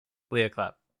Leah,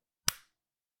 clap.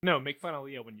 No, make fun of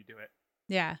Leah when you do it.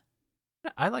 Yeah.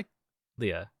 I like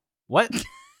Leah. What?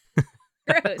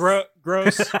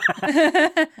 Gross.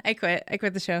 I quit. I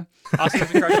quit the show. Austin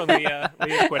has a crush on Leah.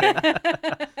 Leah's quitting.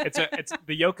 It's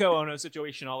the Yoko Ono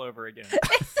situation all over again.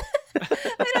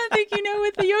 I don't think you know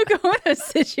what the Yoko Ono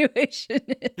situation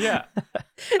is. Yeah.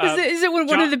 Is it when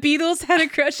one of the Beatles had a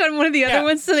crush on one of the other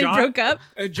ones, so they broke up?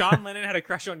 John Lennon had a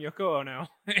crush on Yoko Ono.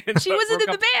 And She wasn't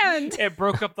in the band. It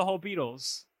broke up the whole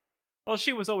Beatles. Well,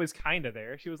 she was always kind of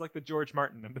there. She was like the George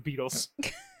Martin of the Beatles.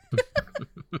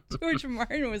 George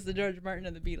Martin was the George Martin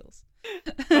of the Beatles.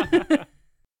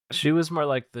 She was more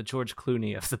like the George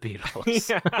Clooney of the Beatles.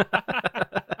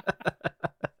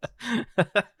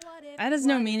 That has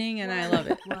no meaning, and I love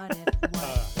it.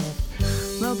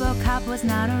 RoboCop was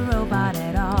not a robot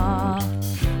at all,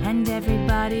 and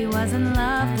everybody was in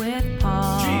love with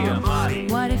Paul.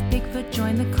 What if Bigfoot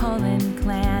joined the Cullen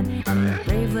clan, and the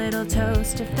brave little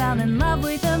toaster fell in love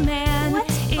with a man?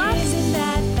 Isn't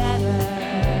that better?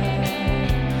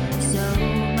 So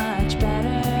much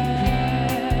better.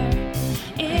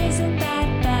 Isn't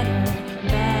that better?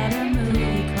 Better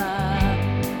movie club.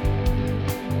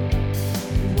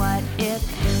 What if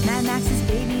Mad Max's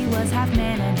baby was half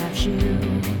man and half shoe,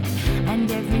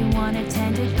 and everyone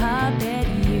attended Puppet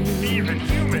U? Even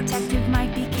humans. Detective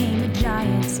Mike became a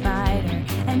giant spider,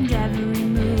 and every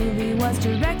movie was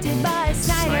directed by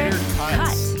Snyder.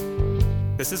 Cut.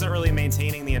 This isn't really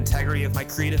maintaining the integrity of my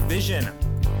creative vision.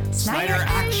 Snyder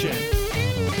action.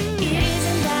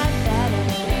 Isn't that better?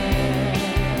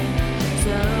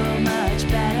 So much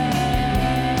better.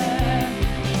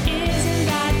 Isn't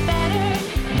that better?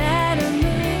 Better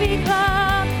movie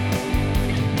club.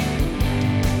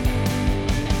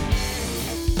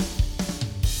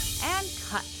 And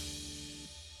cut.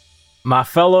 My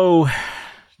fellow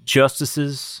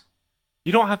justices,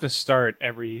 You don't have to start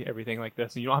everything like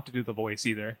this, and you don't have to do the voice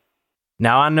either.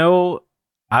 now I know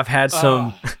I've had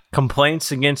some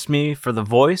complaints against me for the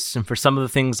voice and for some of the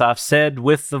things I've said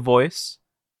with the voice.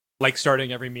 Like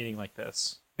starting every meeting like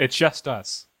this. It's just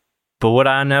us. But what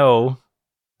I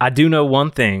do know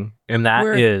one thing, and that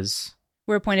is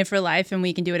We're appointed for life, and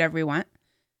we can do whatever we want.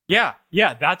 Yeah,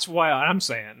 that's why I'm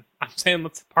saying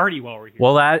let's party while we're here.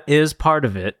 well, that is part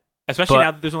of it. Especially but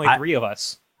now that there's only 3 of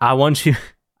us. I want you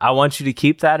to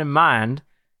keep that in mind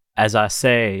as I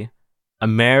say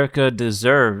America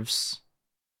deserves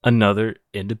another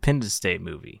Independence Day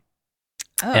movie.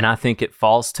 Oh. And I think it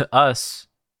falls to us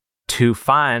to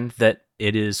find that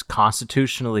it is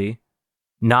constitutionally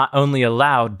not only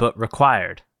allowed but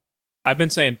required. I've been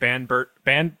saying ban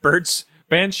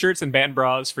shirts and ban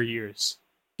bras for years.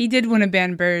 He did want to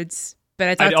ban birds, but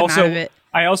I talked him out of it.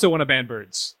 I also want to ban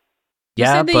birds. You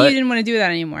Yeah, said that but you didn't want to do that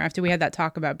anymore after we had that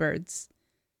talk about birds.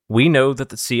 we know that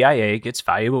the CIA gets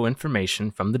valuable information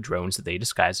from the drones that they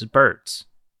disguise as birds.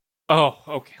 Oh,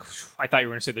 okay. I thought you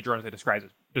were going to say the drones that disguise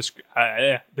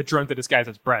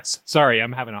as breasts. Sorry,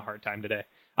 I'm having a hard time today.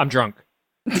 I'm drunk.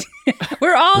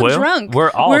 We're all Well, drunk.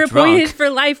 we're all We're appointed drunk. for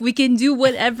life. We can do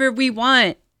whatever we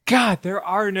want. God, there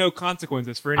are no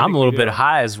consequences for anything. I'm a little bit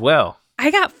high as well.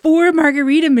 I got 4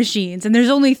 margarita machines, and there's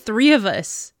only 3 of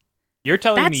us. You're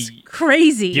telling That's me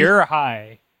crazy. you're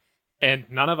high, and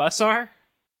none of us are?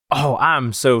 Oh,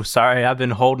 I'm so sorry. I've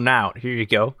been holding out. Here you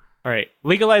go. All right,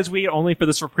 legalize weed only for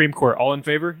the Supreme Court. All in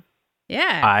favor?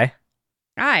 Yeah. I.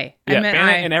 I Yeah, meant ban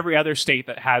I. it in every other state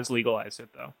that has legalized it,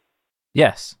 though.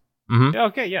 Yes. Mm-hmm.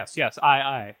 Okay, yes.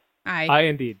 I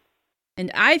indeed.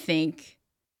 And I think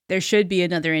there should be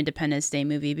another Independence Day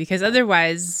movie, because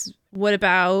otherwise, what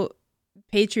about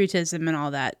patriotism and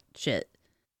all that shit?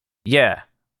 Yeah.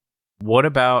 What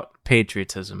about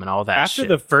patriotism and all that After shit?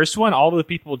 the first one, all the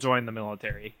people joined the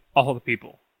military. All the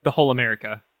people. The whole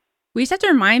America. We just have to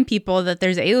remind people that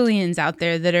there's aliens out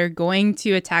there that are going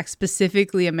to attack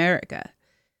specifically America.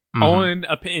 Mhm. On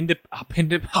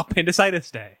Appendicitis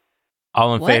Day.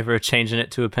 All in What? favor of changing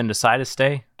it to Appendicitis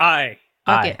Day? Aye.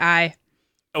 Fuck Aye. it, I.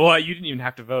 Well, you didn't even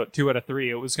have to vote. 2 out of 3.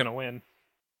 It was going to win.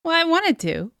 Well, I wanted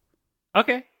to.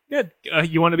 Okay, good.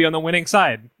 You want to be on the winning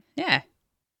side. Yeah.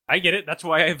 I get it. That's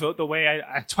why I vote the way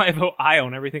that's why I vote aye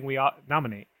on everything we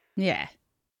nominate. Yeah.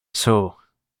 So,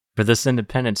 for this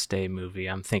Independence Day movie,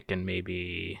 I'm thinking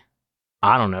maybe,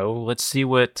 I don't know, let's see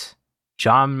what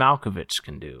John Malkovich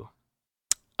can do.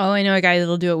 Oh, I know a guy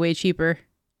that'll do it way cheaper. Have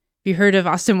you heard of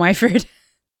Austin Wyford?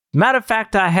 Matter of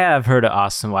fact, I have heard of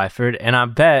Austin Wyford, and I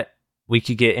bet we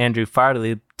could get Andrew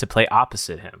Farley to play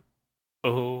opposite him.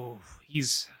 Oh,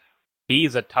 he's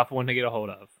a tough one to get a hold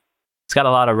of. He's got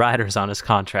a lot of riders on his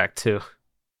contract, too.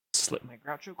 Slip my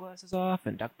Groucho glasses off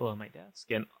and duck below my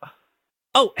desk and...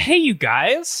 Oh, hey, you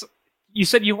guys! You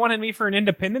said you wanted me for an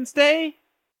Independence Day?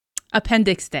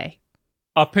 Appendix Day.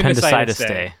 Appendicitis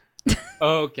Day. Day.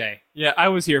 Okay. Yeah, I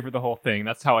was here for the whole thing.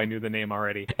 That's how I knew the name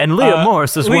already. And Liam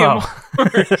Morris as Liam well.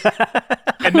 Morris.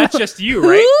 And that's just you,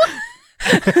 right?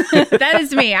 That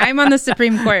is me. I'm on the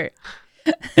Supreme Court.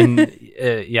 And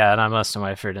and I'm Austin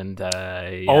Wyford, and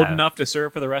Old enough to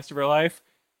serve for the rest of her life,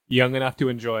 young enough to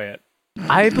enjoy it.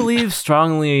 I believe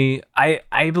strongly.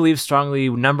 I believe strongly.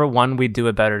 Number one, we'd do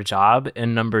a better job,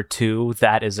 and number two,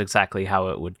 that is exactly how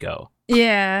it would go.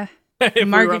 Yeah. If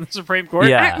we were on the Supreme Court?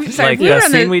 Yeah, Sorry, like the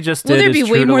scene we just did. Will there be is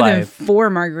way true more to than life.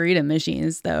 4 margarita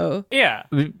machines, though? Yeah.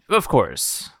 Of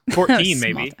course. 14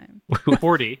 Small maybe. time.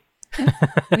 40.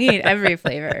 We need every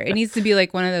flavor. It needs to be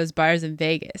like one of those bars in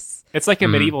Vegas. It's like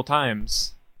in medieval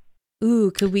times.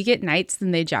 Ooh, could we get knights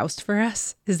and they joust for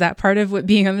us? Is that part of what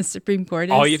being on the Supreme Court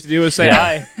is? All you have to do is say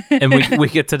Yeah. hi. And we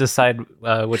get to decide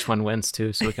which one wins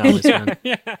too, so we can always win.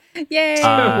 Yeah.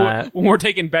 Yay! When we're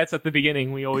taking bets at the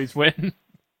beginning, we always win.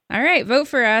 All right, vote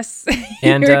for us.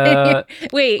 And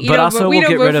wait, but also we we'll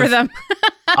don't get vote rid for of- them.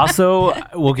 Also,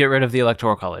 we'll get rid of the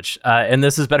Electoral College, and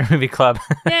this is Better Movie Club.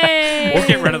 Yay! We'll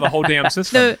get rid of the whole damn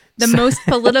system. the most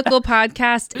political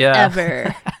podcast Yeah.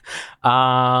 ever.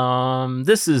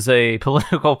 This is a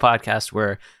political podcast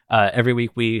where every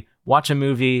week we watch a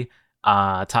movie,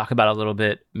 talk about it a little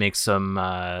bit, make some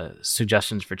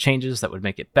suggestions for changes that would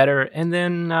make it better, and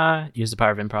then use the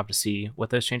power of improv to see what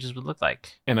those changes would look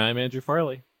like. And I'm Andrew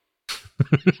Farley.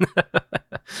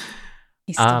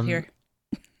 He's still here.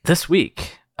 This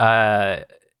week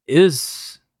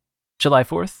is July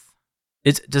 4th.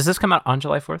 Does this come out on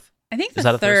July 4th? I think Is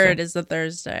that the a Thursday? 3rd is the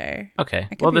Thursday. Okay.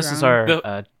 could Well, be this is wrong. our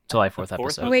The- July 4th the 4th?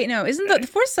 episode. Oh, wait, no. Isn't the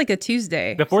 4th like a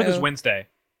Tuesday? The 4th is So- Wednesday.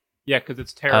 Yeah, because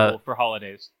it's terrible for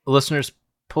holidays. Listeners,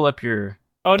 pull up your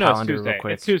Oh, no, it's calendar real Tuesday.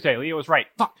 quick. It's Tuesday. Leo was right.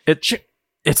 Fuck. Shit.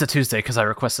 It's a Tuesday because I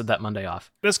requested that Monday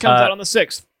off. This comes out on the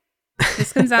 6th.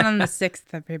 This comes out on the 6th,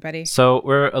 everybody. So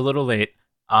we're a little late.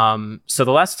 So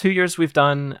the last 2 years we've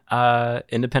done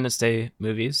Independence Day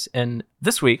movies, and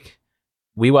this week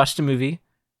we watched a movie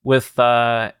with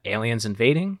aliens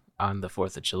invading on the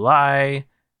 4th of July,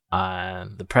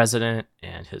 the president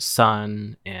and his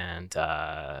son, and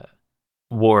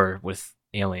war with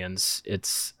aliens.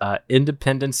 It's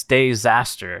Independence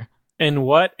Daysaster. And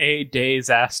what a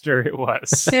Daysaster it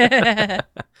was.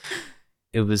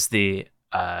 It was the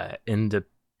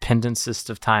independencest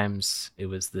of times. It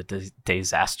was the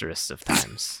disasterous of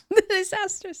times. The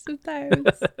disaster sometimes.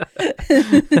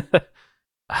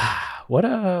 What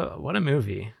a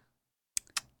movie.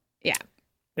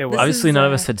 It was. This Obviously, is, none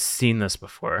of us had seen this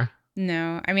before.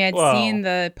 No, I mean, I'd Well- seen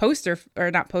the poster,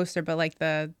 or not poster, but like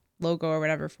the logo or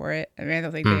whatever for it. I mean, I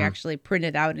don't think they actually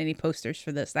printed out any posters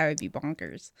for this. That would be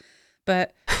bonkers.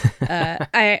 But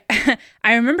I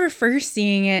I remember first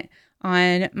seeing it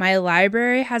on my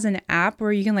library has an app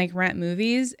where you can like rent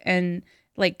movies and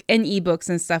ebooks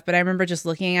and stuff. But I remember just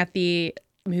looking at the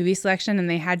movie selection and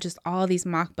they had just all these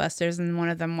mockbusters, and one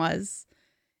of them was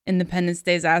Independence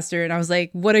Daysaster, and I was like,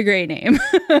 what a great name.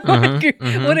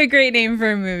 What a great name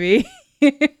for a movie.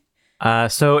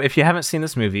 So if you haven't seen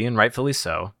this movie, and rightfully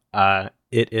so,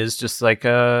 it is just like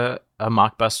a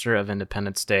mockbuster of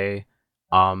Independence Day.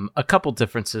 A couple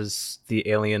differences. The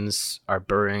aliens are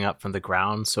burrowing up from the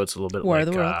ground, so it's a little bit War like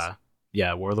of the Worlds.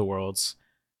 War of the Worlds.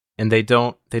 And they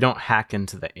don't hack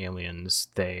into the aliens.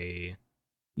 They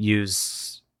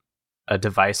use a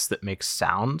device that makes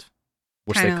sound,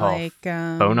 which they Kinda call like,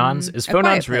 phonons. Is A Quiet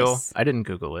phonons real? Place. I didn't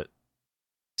Google it.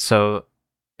 So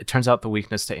it turns out the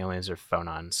weakness to aliens are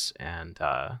phonons, and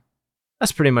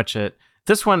that's pretty much it.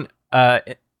 This one,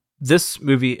 this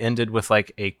movie ended with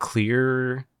like a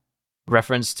clear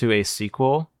reference to a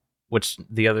sequel, which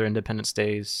the other Independence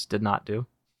Days did not do.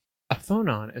 A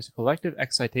phonon is a collective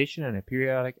excitation and a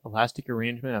periodic elastic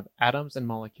arrangement of atoms and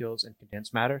molecules in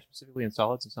condensed matter, specifically in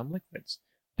solids and some liquids.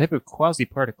 A type of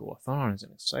quasi-particle, a phonon is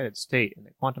an excited state in the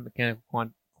quantum mechanical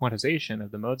quantization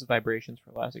of the modes of vibrations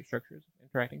for elastic structures of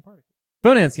interacting particles.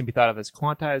 Phonons can be thought of as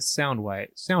quantized sound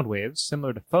waves,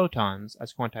 similar to photons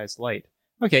as quantized light.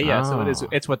 Okay, yeah, so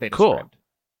it's what they Cool. described.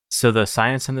 So the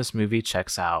science in this movie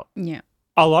checks out. Yeah.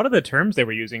 A lot of the terms they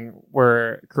were using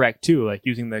were correct too, like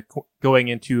using the going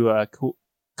into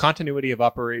continuity of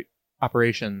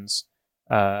operations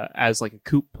as like a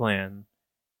coup plan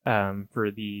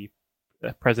for the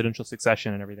presidential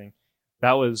succession and everything.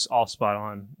 That was all spot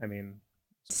on. I mean,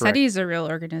 SETI is a real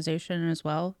organization as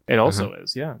well. it also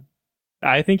is, yeah.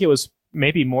 I think it was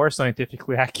maybe more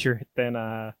scientifically accurate than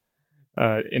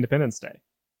Independence Day.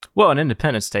 Well, on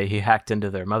Independence Day, he hacked into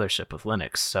their mothership with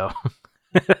Linux, so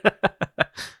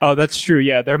Oh, that's true.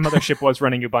 Yeah, their mothership was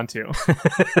running Ubuntu.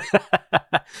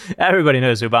 Everybody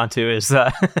knows Ubuntu is.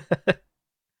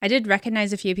 I did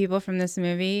recognize a few people from this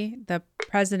movie. The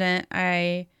president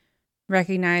I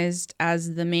recognized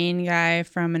as the main guy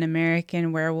from An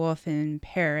American Werewolf in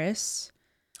Paris.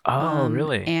 Oh,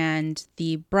 really? And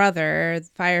the brother, the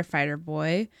firefighter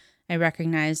boy, I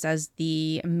recognized as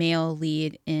the male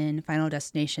lead in Final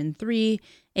Destination 3,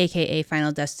 aka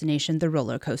Final Destination, the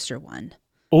roller coaster one.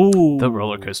 Oh, The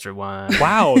roller coaster one.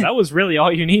 Wow, that was really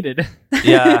all you needed.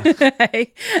 Yeah.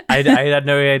 I had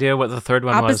no idea what the third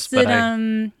one Opposite,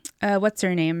 was. But what's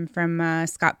her name from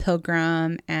Scott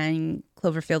Pilgrim and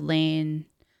Cloverfield Lane?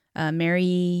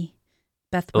 Mary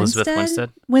Beth Elizabeth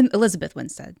Winstead? Elizabeth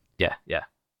Winstead. Yeah.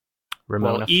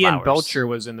 Ramona Well, Ian Flowers. Belcher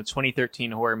was in the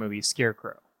 2013 horror movie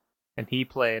Scarecrow, and he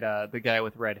played the guy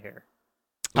with red hair.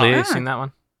 Leah, Ah. you seen that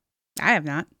one? I have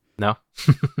not. No.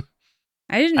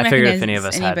 I didn't I figured recognize if any of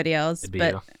us had, anybody else, it'd be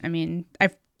but you. I mean,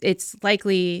 it's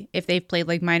likely if they've played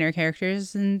like minor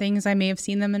characters and things, I may have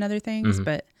seen them in other things, Mhm.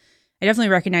 but I definitely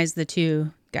recognize the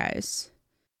two guys.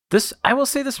 I will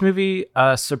say this movie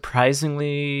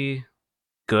surprisingly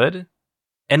good.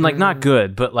 And like not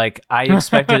good, but like I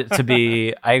expected it to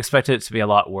be a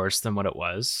lot worse than what it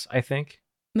was, I think.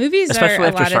 Movies Especially are a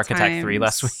after lot Shark of Attack 3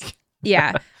 last times- week.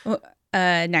 Yeah. Well,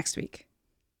 next week.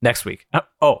 Next week.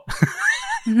 Oh.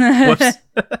 Whoops.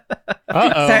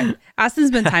 Uh-oh. Sorry,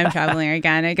 Austin's been time traveling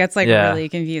again. It gets like Yeah. really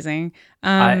confusing.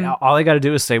 All I got to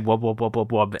do is say wub wub wub wub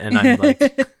wub and I'm like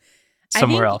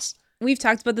somewhere think- else. We've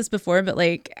talked about this before, but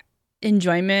like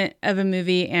enjoyment of a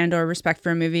movie and or respect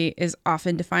for a movie is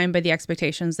often defined by the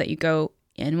expectations that you go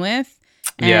in with.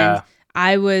 And Yeah.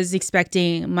 I was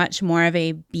expecting much more of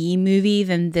a B movie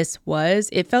than this was.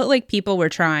 It felt like people were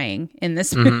trying in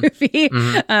this Mhm. movie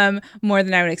Mhm. More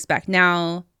than I would expect.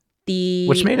 Now,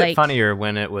 Which made it funnier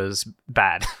when it was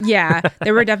bad. Yeah,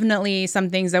 there were definitely some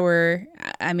things that were,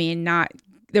 I mean, not.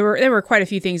 There were quite a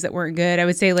few things that weren't good. I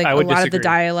would say like I a would lot of the disagree.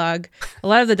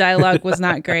 dialogue was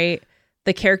not great.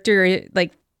 The character,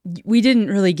 like, we didn't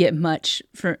really get much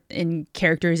in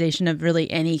characterization of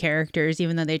really any characters,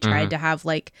 even though they tried to have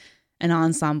like an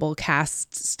ensemble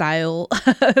cast style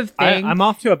of thing. I'm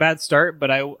off to a bad start, but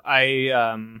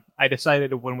I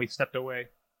decided when we stepped away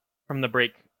from the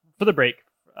break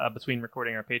between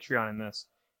recording our Patreon and this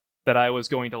that I was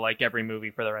going to like every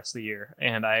movie for the rest of the year,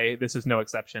 and this is no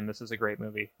exception. This is a great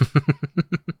movie.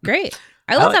 Great.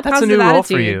 I love that That's a positive new role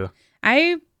attitude. for you.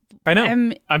 I know.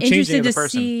 I'm I'm changing interested as a to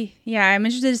person. see. Yeah, I'm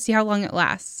interested to see how long it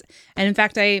lasts. And in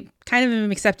fact, I kind of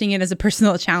am accepting it as a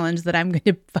personal challenge that I'm going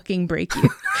to fucking break you.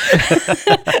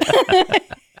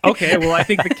 Okay, well, I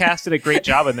think the cast did a great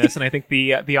job in this, and I think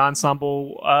the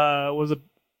ensemble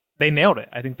they nailed it.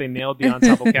 I think they nailed the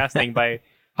ensemble casting by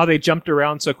how they jumped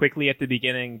around so quickly at the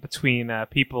beginning between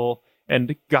people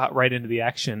and got right into the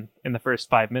action in the first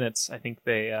 5 minutes. I think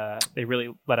they really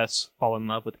let us fall in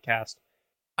love with the cast.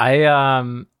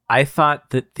 I thought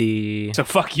that the So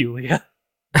fuck you, Leah.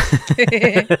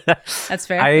 That's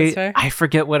fair. That's fair. I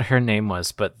forget what her name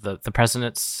was, but the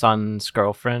president's son's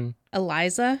girlfriend,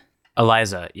 Eliza?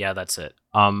 Eliza. Yeah, that's it.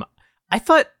 I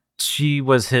thought she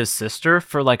was his sister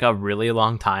for like a really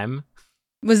long time.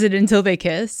 Was it until they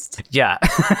kissed? Yeah.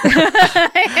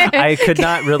 I could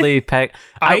not really peg.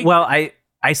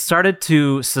 I started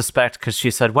to suspect because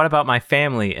she said, "What about my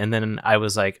family?" And then I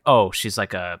was like, "Oh, she's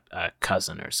like a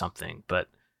cousin or something." But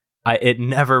it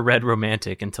never read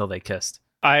romantic until they kissed.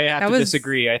 I have to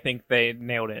disagree. I think they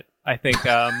nailed it. I think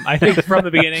from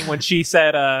the beginning when she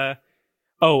said,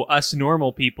 "Oh, us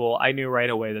normal people," I knew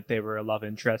right away that they were a love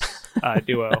interest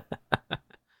duo.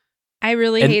 I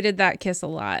really hated that kiss a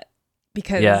lot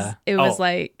because it was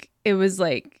like It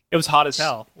was hot as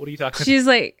hell. What are you talking about? she's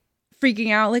like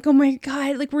freaking out, like, oh my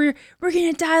god, like we're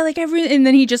gonna die, like and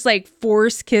then he just like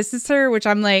force kisses her, which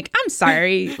I'm like, I'm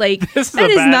sorry, like that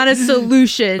is not a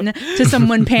solution to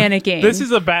someone panicking. This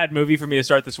is a bad movie for me to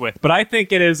start this with, but I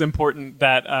think it is important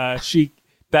that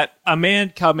that a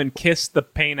man come and kiss the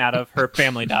pain out of her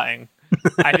family dying.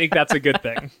 I think that's a good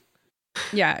thing.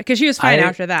 Yeah, because she was fine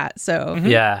after that. So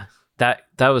Yeah, that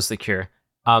was the cure.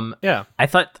 Yeah, I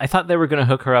thought they were gonna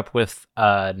hook her up with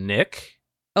Nick.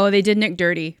 Oh, they did Nick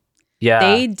dirty. Yeah,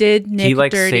 They did Nick he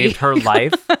like dirty. saved her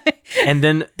life, and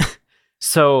then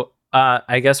so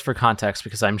I guess for context,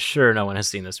 because I'm sure no one has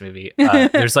seen this movie.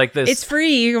 There's like this. It's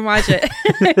free. You can watch it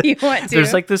if you want to.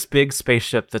 There's like this big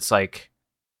spaceship that's like,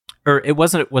 or it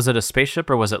wasn't. Was it a spaceship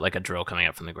or was it like a drill coming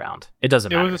up from the ground? It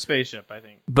doesn't it matter. was a spaceship, I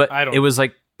think. But I don't it was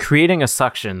like creating a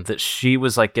suction that she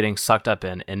was like getting sucked up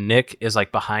in, and Nick is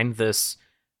like behind this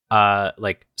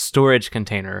like storage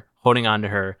container holding on to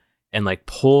her, and like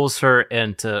pulls her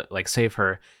in to like save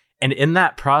her. And in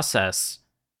that process,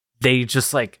 they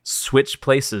just like switch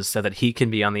places so that he can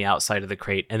be on the outside of the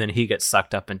crate, and then he gets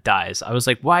sucked up and dies. I was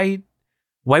like, why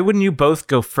wouldn't you both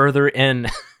go further in?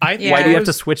 Why do you have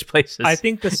to switch places? I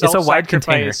think the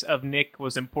self-sacrifice of Nick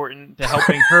was important to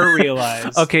helping her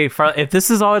realize. Okay, if this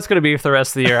is all it's going to be for the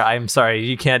rest of the year, I'm sorry,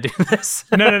 you can't do this.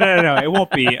 No, it won't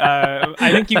be.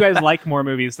 I think you guys like more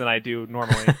movies than I do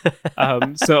normally.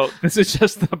 So this is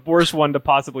just the worst one to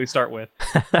possibly start with.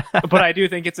 But I do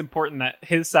think it's important that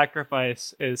his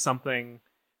sacrifice is something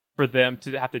for them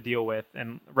to have to deal with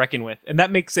and reckon with. And that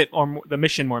makes it the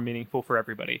mission more meaningful for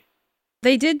everybody.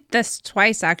 They did this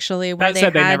twice, actually. Where they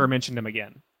never mentioned him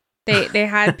again. They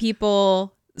had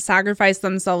people sacrifice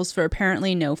themselves for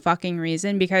apparently no fucking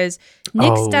reason, because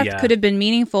Nick's death could have been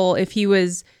meaningful if he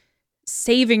was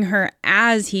saving her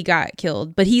as he got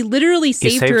killed. But he literally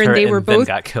saved her and they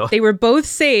were both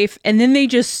safe, and then they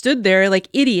just stood there like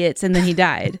idiots, and then he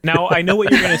died. Now, I know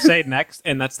what you're going to say next,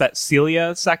 and that's that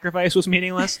Celia's sacrifice was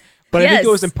meaningless. But I think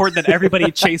it was important that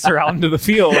everybody chase her out into the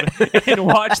field and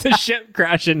watch the ship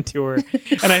crash into her.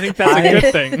 And I think that's a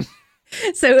good thing.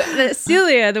 So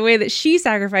Celia, the way that she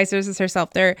sacrifices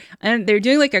herself, they're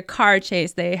doing like a car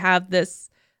chase. They have this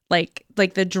like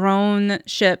the drone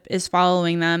ship is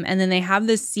following them, and then they have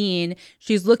this scene.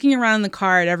 She's looking around the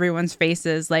car at everyone's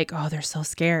faces like, oh, they're so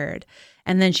scared.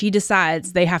 And then she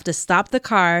decides they have to stop the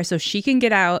car so she can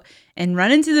get out and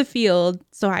run into the field.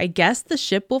 So I guess the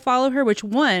ship will follow her,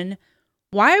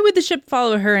 why would the ship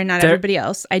follow her and not everybody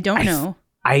else? I don't know.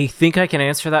 I think I can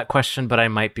answer that question, but I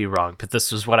might be wrong. But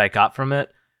this is what I got from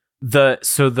it.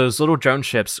 So those little drone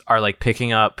ships are like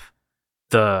picking up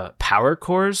the power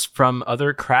cores from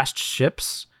other crashed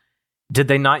ships. Did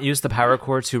they not use the power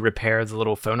core to repair the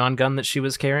little phonon gun that she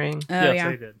was carrying? Oh,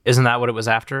 yeah. They did. Isn't that what it was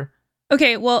after?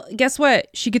 Okay, well, guess what?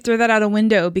 She could throw that out a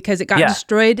window because it got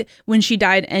destroyed when she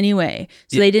died anyway.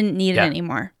 So they didn't need it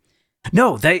anymore.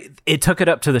 No, it took it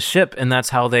up to the ship, and that's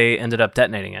how they ended up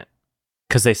detonating it,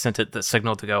 because they sent it the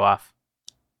signal to go off.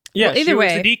 Yeah, well, either way,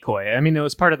 was a decoy. I mean, it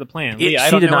was part of the plan. She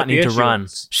did not need to run.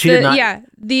 She did not. Yeah,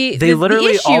 the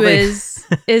issue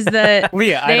is that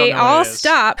they all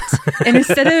stopped, and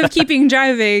instead of keeping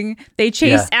driving, they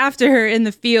chased after her in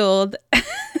the field.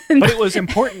 But it was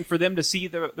important for them to see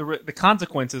the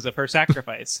consequences of her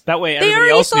sacrifice. That way, everybody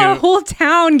else knew. They already saw a whole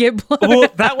town get blown. Well,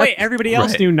 that way, everybody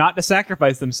else knew not to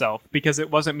sacrifice themselves because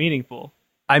it wasn't meaningful.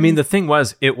 I mean, the thing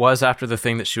was, it was after the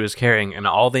thing that she was carrying, and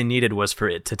all they needed was for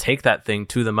it to take that thing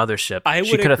to the mothership.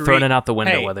 She could have thrown it out the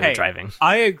window while they were driving.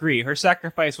 I agree. Her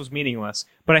sacrifice was meaningless,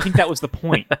 but I think that was the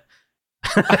point.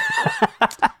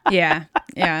 Yeah.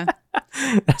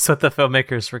 That's what the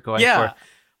filmmakers were going for.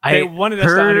 They wanted us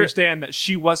to understand that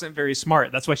she wasn't very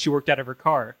smart. That's why she worked out of her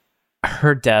car.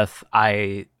 Her death,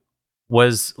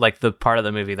 was like the part of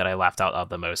the movie that I laughed out loud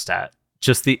the most at.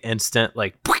 Just the instant,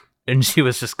 like, and she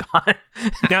was just gone.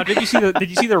 Now, did you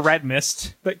see the red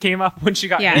mist that came up when she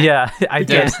got hit? Yeah, I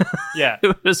did. Yeah.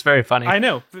 It was very funny. I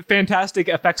know. Fantastic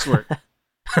effects work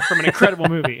from an incredible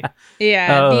movie.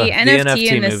 Yeah, the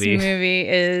NFT in this movie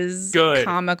is good.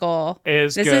 Comical.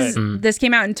 This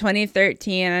came out in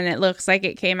 2013, and it looks like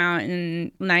it came out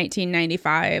in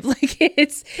 1995. Like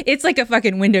it's like a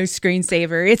fucking Windows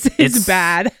screensaver. It's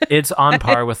bad. It's on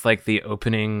par with like the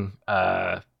opening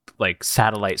like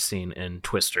satellite scene in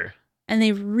Twister. And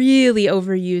they really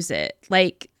overuse it.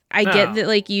 Like I get that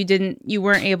like you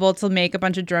weren't able to make a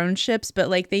bunch of drone ships, but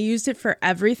like they used it for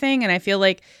everything, and I feel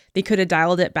like they could have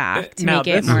dialed it back to make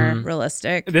it more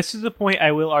realistic. This is the point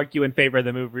I will argue in favor of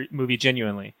the movie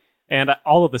genuinely. And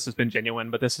all of this has been genuine,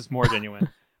 but this is more genuine.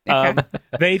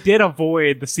 They did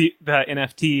avoid the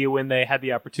NFT when they had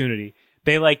the opportunity.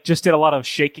 They like just did a lot of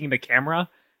shaking the camera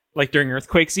like during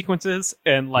earthquake sequences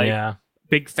and like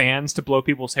big fans to blow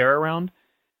people's hair around.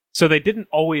 So they didn't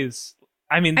always.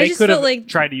 I mean, they could have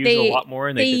tried to use it a lot more.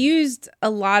 And they used a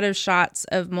lot of shots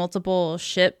of multiple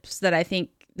ships that I think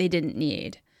they didn't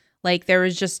need. Like there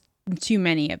was just too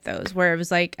many of those where it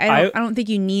was like, I don't think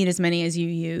you need as many as you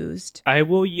used. I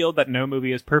will yield that no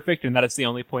movie is perfect, and that is the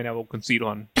only point I will concede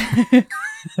on.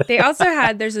 They also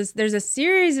had there's a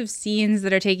series of scenes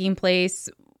that are taking place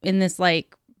in this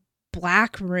like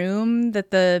black room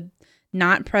that the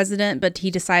not president, but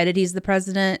he decided he's the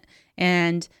president,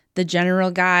 and the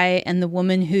general guy and the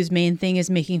woman whose main thing is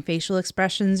making facial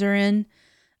expressions are in.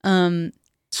 And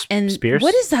Spears?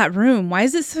 What is that room? Why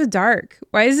is it so dark?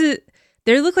 Why is it?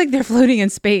 They look like they're floating in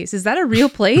space. Is that a real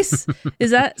place?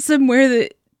 Is that somewhere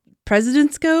that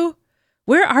presidents go?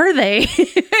 Where are they?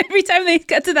 Every time they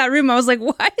got to that room, I was like,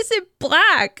 why is it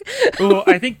black? Well,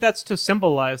 I think that's to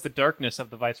symbolize the darkness of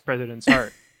the vice president's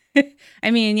heart.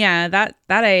 I mean, yeah, that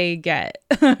I get.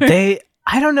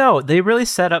 I don't know. They really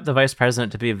set up the vice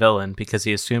president to be a villain because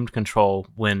he assumed control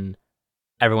when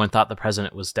everyone thought the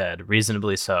president was dead,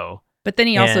 reasonably so. But then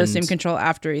he also assumed control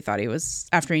after he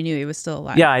knew he was still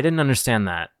alive. Yeah, I didn't understand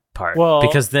that part. Well,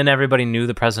 because then everybody knew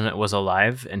the president was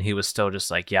alive and he was still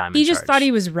just like, yeah, I'm in charge. He just thought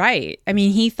he was right. I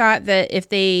mean, he thought that if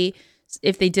they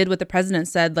did what the president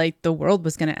said, like the world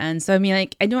was going to end. So I mean,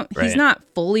 like he's not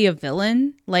fully a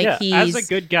villain. Like he's as a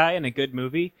good guy in a good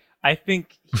movie. I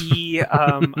think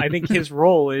I think his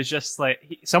role is just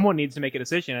like someone needs to make a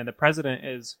decision, and the president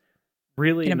is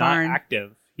really not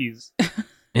active. He's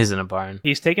in a barn.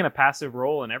 He's taken a passive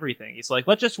role in everything. He's like,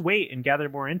 let's just wait and gather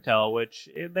more intel, which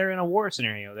they're in a war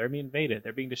scenario. They're being invaded.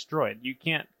 They're being destroyed. You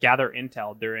can't gather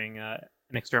intel during an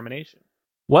extermination.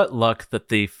 What luck that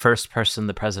the first person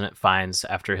the president finds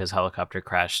after his helicopter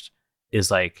crashed is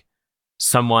like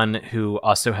someone who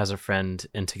also has a friend,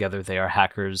 and together they are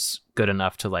hackers good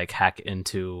enough to like hack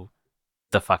into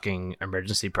the fucking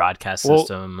emergency broadcast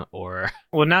system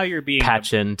now you're being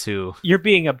patch into. You're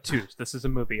being obtuse. This is a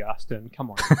movie, Austin.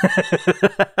 Come on.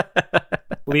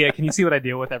 Leah, can you see what I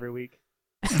deal with every week?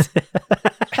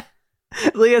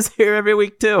 Leah's here every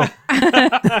week too.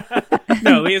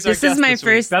 No, Leah's our this guest is my this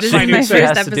first. Week. This is my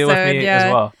first has to deal with episode. me Yeah,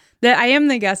 as well. I am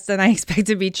the guest, and I expect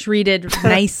to be treated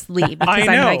nicely because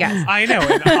I'm the guest. I know.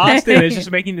 And Austin is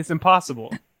just making this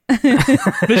impossible.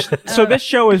 This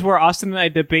show is where Austin and I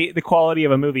debate the quality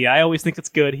of a movie. I always think it's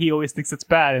good. He always thinks it's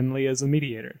bad, and Leah's a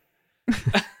mediator.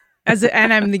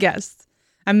 And I'm the guest.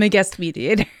 I'm the guest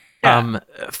mediator. Yeah.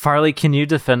 Farley, can you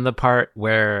defend the part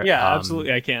where? Yeah,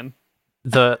 absolutely, I can.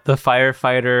 The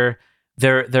firefighter,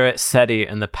 they're at SETI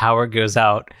and the power goes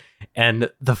out, and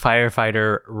the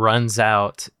firefighter runs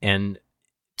out and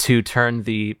to turn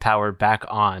the power back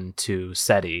on to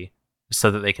SETI so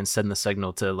that they can send the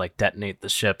signal to like detonate the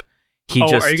ship. Are you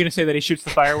going to say that he shoots the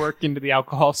firework into the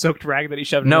alcohol-soaked rag that he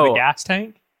shoved into the gas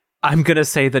tank? I'm going to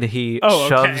say that he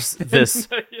shoves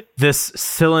this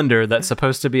cylinder that's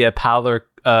supposed to be a power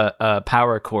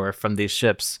core from these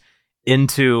ships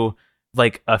into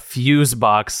like a fuse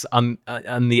box on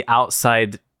the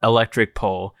outside electric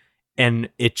pole, and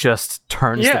it just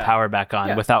turns the power back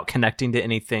on without connecting to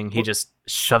anything. He just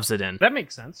shoves it in. That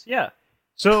makes sense. Yeah.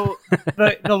 So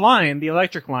the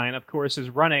electric line, of course, is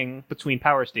running between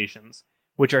power stations,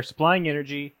 which are supplying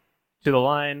energy to the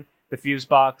line. The fuse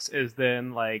box is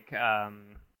then like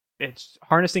it's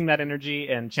harnessing that energy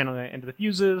and channeling it into the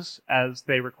fuses as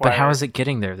they require. But how is it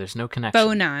getting there? There's no connection.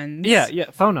 Phonons. Yeah,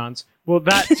 phonons. Well,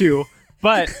 that too.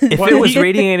 But if it was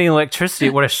radiating electricity,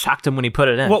 it would have shocked him when he put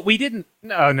it in. What we didn't.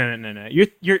 No.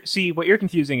 See, what you're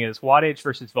confusing is wattage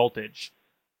versus voltage.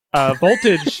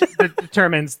 Voltage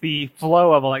determines the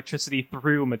flow of electricity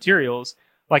through materials.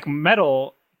 Like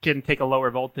metal can take a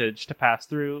lower voltage to pass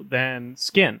through than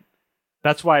skin.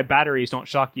 That's why batteries don't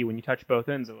shock you when you touch both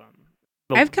ends of them.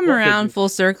 I've come around full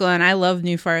circle, and I love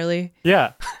New Farley.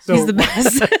 Yeah. So he's the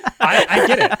best.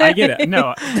 I get it.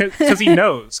 No, because he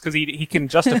knows, because he can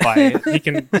justify it. He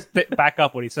can back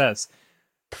up what he says.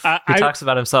 He talks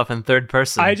about himself in third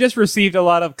person. I just received a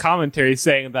lot of commentary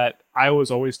saying that I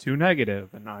was always too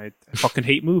negative, and I fucking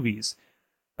hate movies.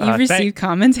 You've received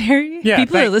commentary? Yeah,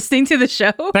 people are listening to the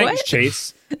show? Thanks, what?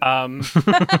 Chase.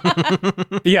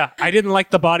 Yeah, I didn't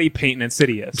like the body paint in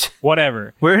Insidious.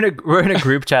 Whatever. We're in a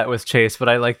group chat with Chase, but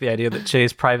I like the idea that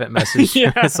Chase private message.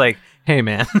 It's like, hey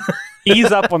man,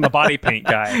 ease up on the body paint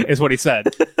guy, is what he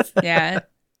said. Yeah.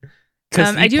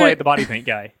 Because he played the body paint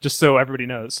guy, just so everybody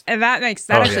knows. And that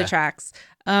actually tracks.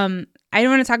 I don't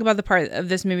want to talk about the part of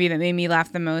this movie that made me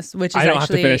laugh the most, which is I don't have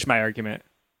to finish my argument.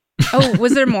 Oh,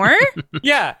 was there more?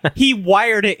 Yeah, he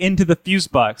wired it into the fuse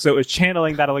box, so it was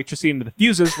channeling that electricity into the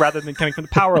fuses rather than coming from the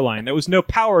power line. There was no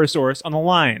power source on the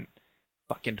line.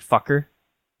 Fucking fucker.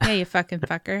 Yeah, you fucking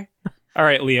fucker. All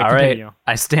right, Leah, All continue. right,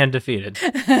 I stand defeated.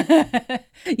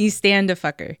 You stand a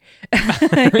fucker.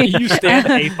 You stand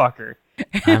a fucker.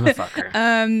 I'm a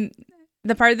fucker.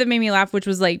 The part that made me laugh, which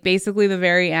was like basically the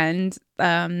very end,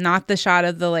 not the shot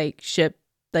of the like ship,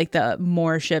 like the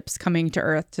more ships coming to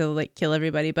Earth to like kill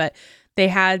everybody, but they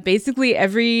had basically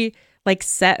every like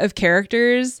set of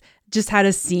characters just had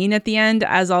a scene at the end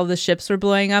as all the ships were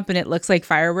blowing up, and it looks like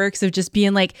fireworks of just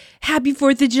being like, Happy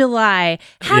 4th of July,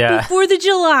 Happy 4th of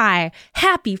July,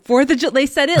 Happy 4th of July. They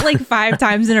said it like 5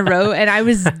 times in a row, and I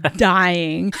was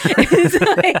dying.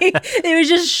 It was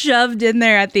just shoved in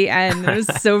there at the end. It was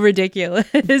so ridiculous.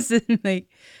 And like,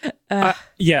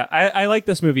 yeah, I like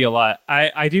this movie a lot.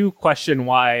 I do question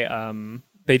why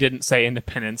they didn't say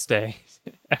Independence Day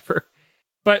ever,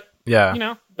 but yeah, you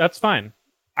know, that's fine.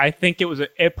 I think it was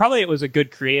a good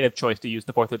creative choice to use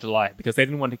the 4th of July because they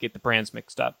didn't want to get the brands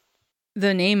mixed up.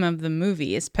 The name of the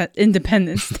movie is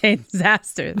Independence Day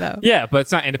Disaster, though. Yeah, but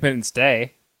it's not Independence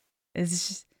Day. It's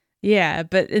just, yeah,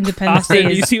 but Independence Austin,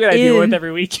 Day is you see what I deal with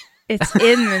every week? It's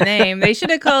in the name. They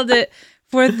should have called it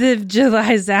 4th of July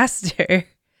Disaster.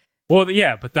 Well,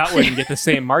 yeah, but that wouldn't get the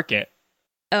same market.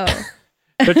 Oh.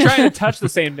 They're trying to touch the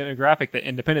same demographic that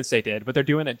Independence Day did, but they're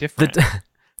doing it different.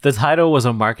 The title was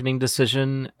a marketing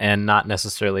decision and not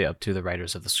necessarily up to the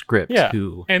writers of the script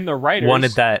who and the writers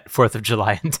wanted that 4th of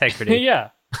July integrity. Yeah,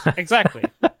 exactly.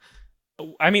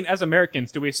 I mean, as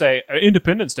Americans, do we say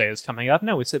Independence Day is coming up?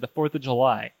 No, we say the 4th of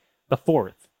July. The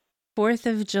 4th. 4th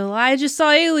of July, I just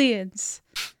saw aliens.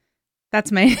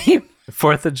 That's my name.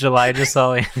 4th of July, just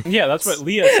saw aliens. Yeah, that's what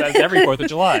Leah says every 4th of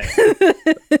July.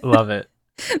 Love it.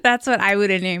 That's what I would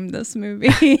have named this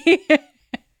movie.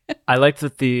 I liked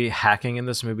that the hacking in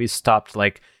this movie stopped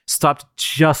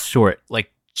just short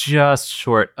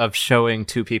of showing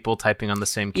two people typing on the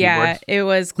same keyboard. Yeah, it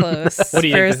was close. What do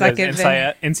you for a think this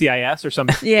second. is? NCIS or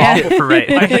something? Yeah. Awful. Right.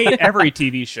 I hate every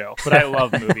TV show, but I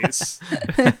love movies.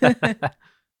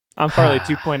 I'm Farley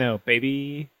 2.0,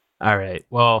 baby. All right.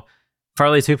 Well,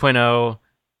 Farley 2.0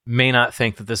 may not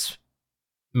think that this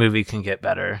movie can get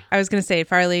better. I was going to say,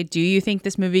 Farley, do you think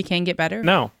this movie can get better?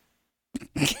 No.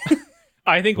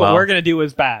 I think what we're going to do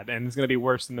is bad, and it's going to be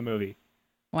worse than the movie.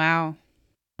 Wow.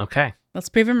 Okay. Let's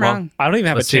prove him wrong. I don't even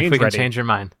have Let's a see change if we can ready. change your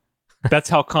mind. That's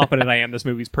how confident I am this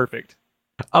movie's perfect.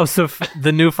 Oh, so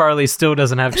the new Farley still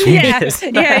doesn't have changes.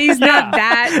 Yeah, he's not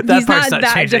that. That he's part's not not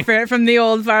that changing. different from the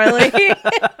old Farley.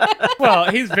 Well,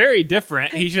 he's very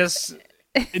different. He does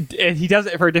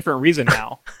it for a different reason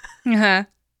now. Uh-huh.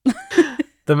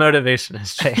 The motivation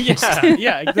has changed.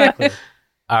 Yeah, exactly.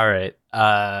 All right.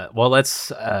 Well,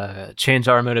 let's change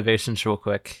our motivations real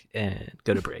quick and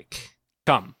go to break.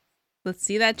 Come. Let's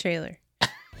see that trailer.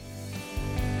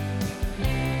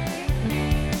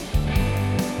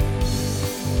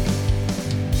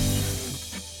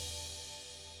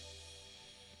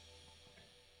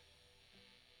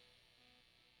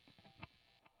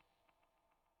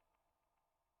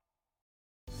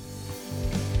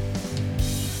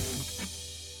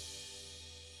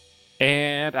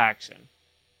 And action.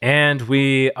 And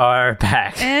we are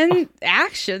back. And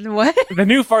action. What? The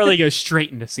new Farley goes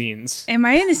straight into scenes. Am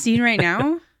I in a scene right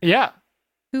now? Yeah.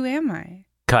 Who am I?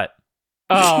 Cut.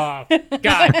 Oh,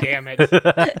 god damn it.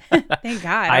 Thank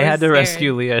God. I had to scared.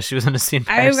 rescue Leah. She was in a scene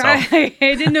by herself. I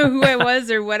didn't know who I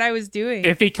was or what I was doing.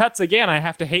 If he cuts again, I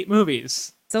have to hate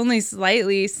movies. It's only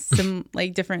slightly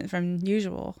different from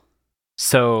usual.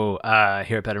 So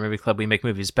here at Better Movie Club, we make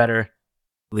movies better.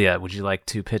 Leah, would you like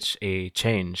to pitch a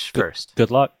change first?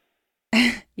 Good luck.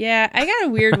 Yeah, I got a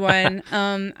weird one.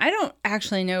 I don't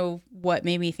actually know what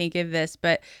made me think of this,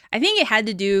 but I think it had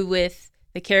to do with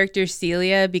the character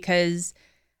Celia because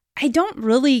I don't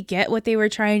really get what they were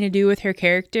trying to do with her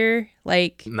character.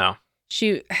 No.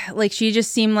 She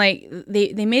just seemed like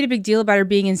they made a big deal about her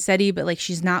being in SETI, but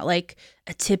she's not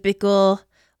a typical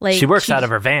she works out of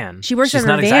her van. She works out of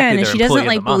her van, and she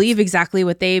doesn't believe exactly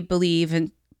what they believe,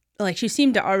 and she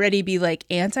seemed to already be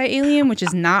anti-alien, which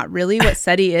is not really what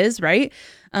SETI is, right?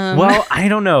 Well, I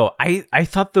don't know. I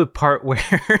thought the part where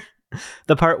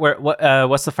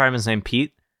what's the fireman's name?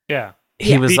 Pete? Yeah.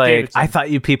 He was Pete like, Davidson. I thought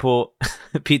you people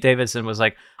Pete Davidson was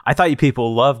like, I thought you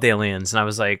people loved aliens, and I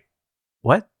was like,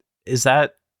 what? Is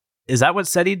that what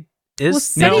SETI is? Well,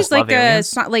 SETI's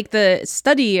the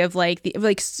study of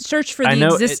the search for the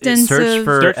existence search of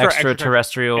for Search for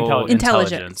extraterrestrial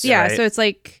intelligence. Yeah, right? so it's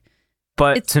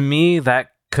But to me,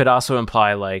 that could also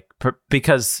imply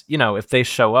because if they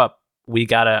show up, we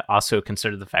gotta also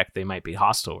consider the fact they might be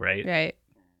hostile, right? right.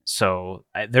 So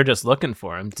they're just looking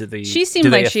for him. She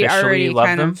seemed like she already love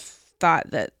kind them? of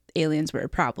thought that aliens were a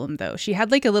problem, though. She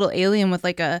had a little alien with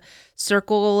a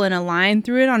circle and a line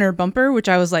through it on her bumper, which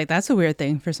I was like, that's a weird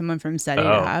thing for someone from SETI to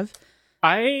have.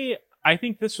 I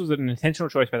think this was an intentional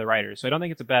choice by the writers, so I don't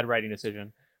think it's a bad writing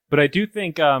decision. But I do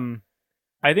think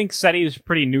SETI is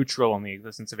pretty neutral on the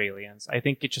existence of aliens. I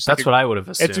think it's just that's what I would have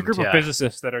assumed. It's a group of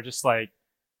physicists that are just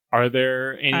are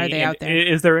they out there?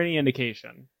 Is there any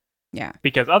indication? Yeah.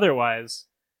 Because otherwise,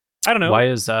 I don't know. Why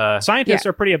is scientists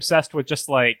are pretty obsessed with just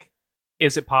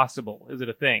is it possible? Is it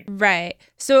a thing? Right.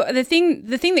 So the thing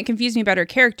that confused me about her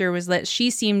character was that she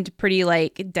seemed pretty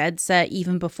dead set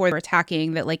even before they were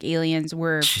attacking that aliens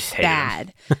were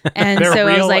bad. And they're so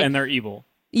real I was and they're evil.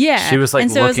 Yeah. She was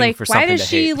and so looking I was for why something does to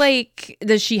she hate.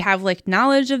 does she have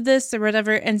knowledge of this or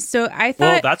whatever? And so I thought,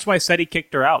 well, that's why SETI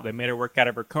kicked her out. They made her work out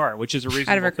of her car, which is a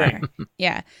reasonable out of her thing. car.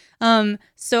 Yeah.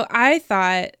 So I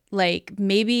thought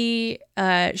maybe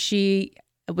she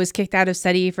was kicked out of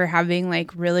SETI for having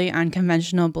like really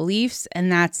unconventional beliefs,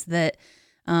 and that's that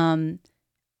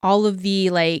all of the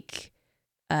like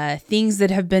things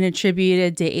that have been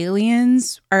attributed to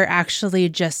aliens are actually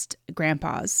just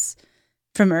grandpas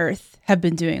from Earth have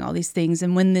been doing all these things.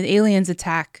 And when the aliens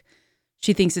attack,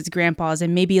 she thinks it's grandpas,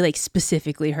 and maybe like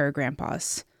specifically her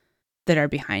grandpas that are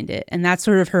behind it. And that's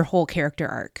sort of her whole character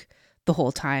arc the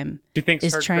whole time. She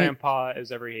thinks her grandpa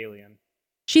is every alien.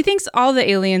 She thinks all the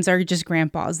aliens are just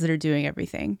grandpas that are doing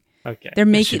everything. Okay.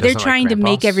 They're trying to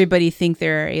make everybody think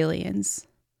there are aliens.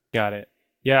 Got it.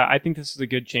 Yeah, I think this is a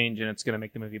good change, and it's going to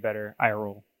make the movie better. Eye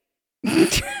roll.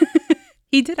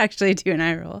 He did actually do an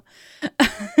eye roll.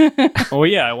 Oh,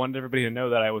 yeah, I wanted everybody to know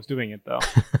that I was doing it, though.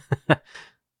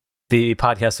 The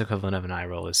podcast equivalent of an eye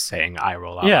roll is saying eye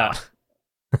roll out loud.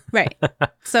 Right.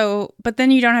 So, but then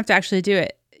you don't have to actually do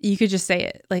it. You could just say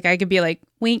it. Like, I could be like,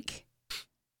 wink.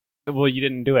 Well, you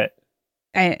didn't do it.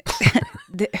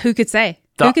 Who could say?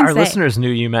 Our listeners knew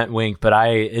you meant wink, but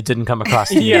it didn't come across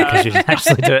to me because you didn't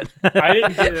actually do it. I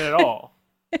didn't do it at all.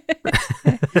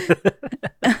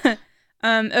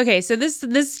 Okay, so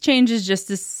this changes just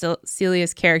to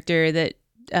Celia's character that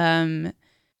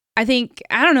I think,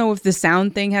 I don't know if the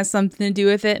sound thing has something to do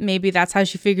with it. Maybe that's how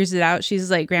she figures it out. She's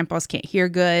like, grandpas can't hear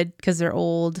good because they're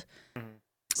old.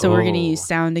 So we're going to use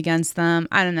sound against them.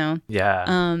 I don't know.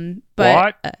 Yeah.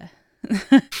 But what?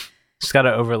 Just got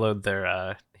to overload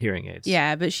their hearing aids.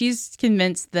 Yeah, but she's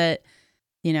convinced that,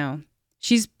 you know,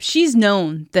 she's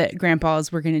known that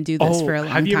grandpas were going to do this for a long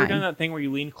time. Have you ever done that thing where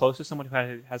you lean close to someone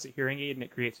who has a hearing aid and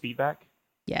it creates feedback?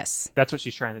 Yes. That's what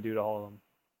she's trying to do to all of them.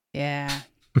 Yeah.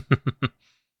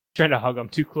 Trying to hug them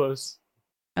too close.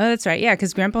 Oh, that's right. Yeah,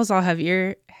 because grandpas all have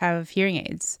hearing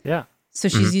aids. Yeah. So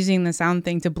she's using the sound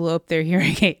thing to blow up their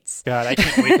hearing aids. God, I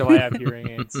can't wait till I have hearing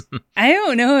aids. I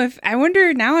don't know I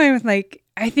wonder now.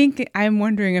 I'm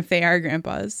wondering if they are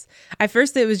grandpas. At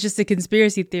first, it was just a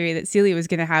conspiracy theory that Celia was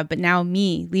going to have, but now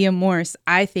Leah Morse,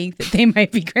 I think that they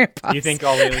might be grandpas. You think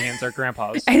all aliens are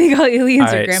grandpas? I think all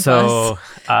aliens are grandpas. So,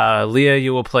 Leah,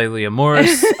 you will play Leah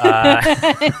Morse. All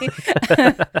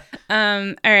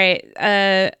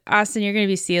right. Austin, you're going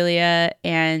to be Celia,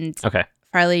 and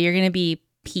Farley, you're going to be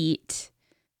Pete.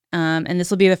 And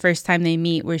this will be the first time they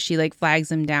meet where she like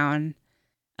flags him down.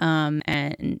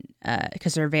 And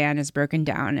because her van is broken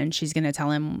down, and she's going to tell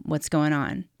him what's going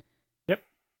on. Yep.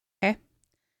 Okay.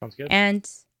 Sounds good. And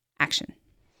action.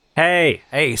 Hey,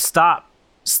 stop.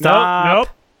 Nope.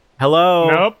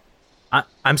 Hello. Nope.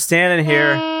 I'm standing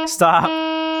here.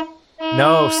 Stop.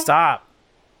 No, stop.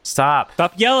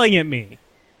 Stop yelling at me.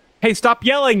 Hey, stop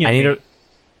yelling at me.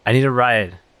 I need a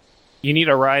ride. You need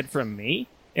a ride from me?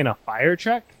 In a fire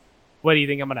truck? What, do you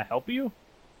think I'm going to help you?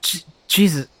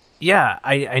 Jesus. Yeah,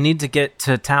 I need to get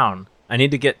to town. I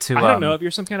need to get to... I don't know if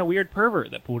you're some kind of weird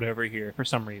pervert that pulled over here for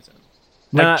some reason.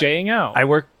 Like J-ing out. I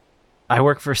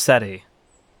work for SETI.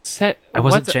 I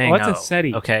wasn't J-ing out. What's a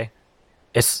SETI? Okay.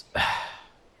 It's a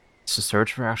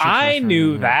search for actual... I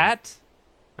knew that.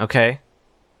 Okay.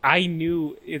 I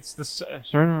knew it's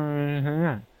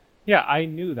the... Yeah, I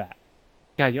knew that.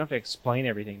 God, you don't have to explain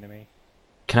everything to me.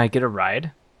 Can I get a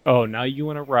ride? Oh, now you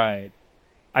want a ride.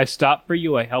 I stopped for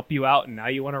you, I help you out, and now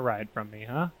you want a ride from me,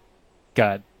 huh?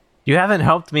 God. You haven't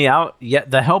helped me out yet.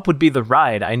 The help would be the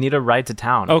ride. I need a ride to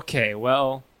town. Okay,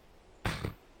 well...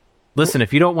 Listen,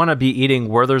 if you don't want to be eating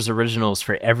Werther's Originals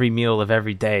for every meal of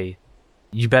every day,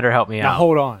 you better help me out. Now,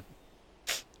 hold on.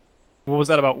 What was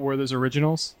that about Werther's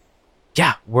Originals?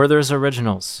 Yeah, Werther's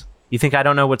Originals. You think I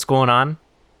don't know what's going on?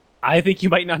 I think you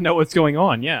might not know what's going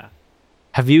on, yeah.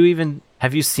 Have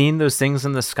you seen those things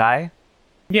in the sky?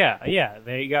 Yeah.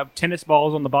 They got tennis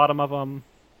balls on the bottom of them.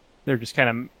 They're just kind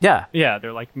of... Yeah,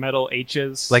 they're like metal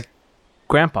H's. Like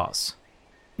grandpas.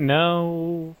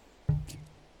 No,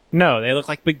 they look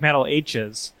like big metal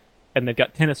H's, and they've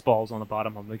got tennis balls on the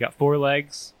bottom of them. They've got 4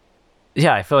 legs.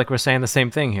 Yeah, I feel like we're saying the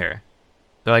same thing here.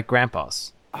 They're like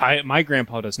grandpas. My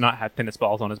grandpa does not have tennis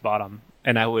balls on his bottom,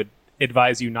 and I would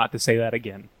advise you not to say that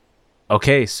again.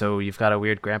 Okay, so you've got a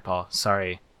weird grandpa.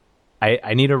 Sorry.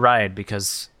 I need a ride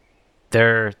because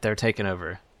they're taking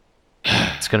over.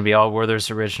 It's going to be all Werther's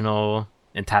Original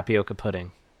and tapioca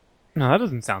pudding. No, that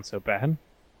doesn't sound so bad.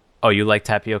 Oh, you like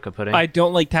tapioca pudding? I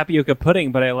don't like tapioca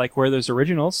pudding, but I like Werther's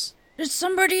Originals. Did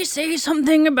somebody say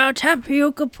something about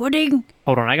tapioca pudding?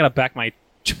 Hold on, I gotta back my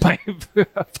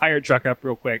fire truck up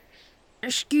real quick.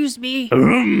 Excuse me.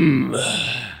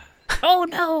 Oh,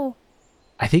 no.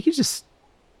 I think you just...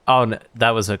 Oh, no,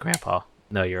 that was a grandpa.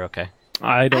 No, you're okay.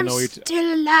 I don't know what you're...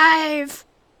 still alive.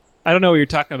 I don't know what you're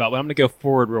talking about, but I'm gonna go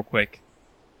forward real quick.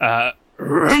 Ow,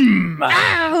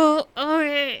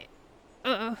 okay.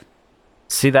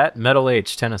 See that? Metal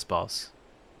H tennis balls.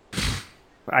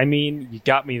 I mean, you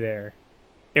got me there.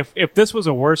 If this was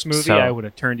a worse movie, So- I would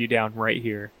have turned you down right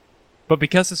here. But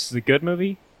because this is a good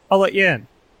movie, I'll let you in.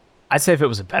 I'd say if it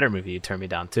was a better movie, you'd turn me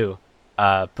down too.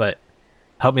 But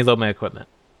help me load my equipment.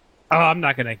 Oh, I'm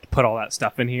not gonna put all that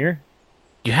stuff in here.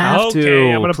 You have okay,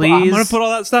 to, I'm please. gonna put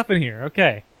all that stuff in here.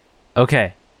 Okay.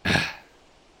 Okay.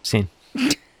 Scene.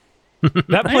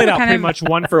 That played out kind pretty of- much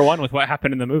 1-for-1 with what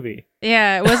happened in the movie.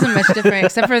 Yeah, it wasn't much different,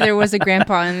 except for there was a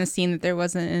grandpa in the scene that there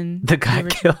wasn't in The guy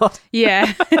original. killed. Yeah.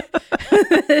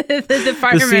 the The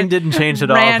fireman scene didn't change at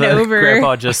all. ran The over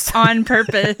grandpa just on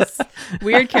purpose.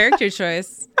 Weird character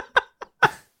choice.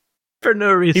 for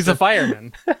no reason. He's a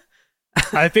fireman.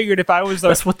 I figured if I was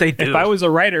That's what they do. if I was a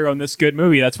writer on this good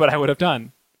movie, that's what I would have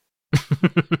done.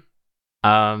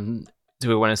 Do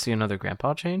we want to see another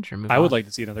grandpa change or move I would on? like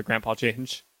to see another grandpa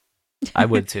change. I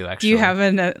would too, actually. Do you have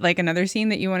another scene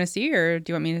that you want to see, or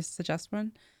do you want me to suggest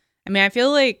one? I mean, I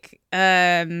feel like,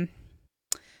 can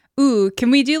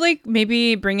we do like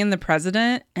maybe bring in the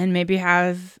president and maybe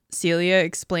have Celia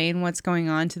explain what's going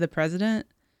on to the president?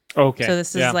 Okay. So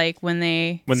this is like when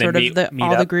they When they sort meet of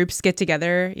all the up. groups get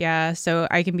together. Yeah. So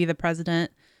I can be the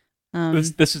president.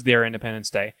 This is their Independence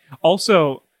Day.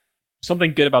 Also,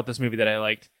 something good about this movie that I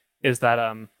liked is that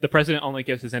the president only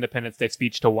gives his Independence Day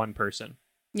speech to one person.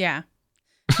 Yeah.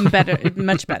 Better,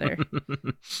 much better.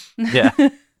 Yeah.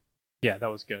 Yeah, that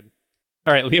was good.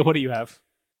 All right, Leah, what do you have?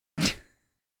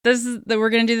 This is that we're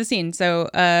gonna do the scene. So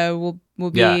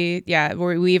we'll be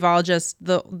we've all just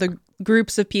the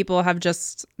groups of people have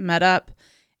just met up,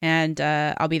 and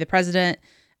I'll be the president.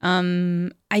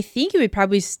 I think it would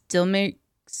probably still make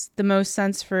the most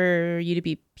sense for you to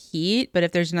be Pete, but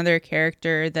if there's another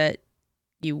character that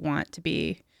you want to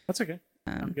be, That's okay.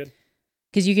 I'm good.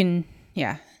 because you can,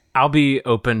 yeah. I'll be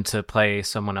open to play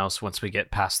someone else once we get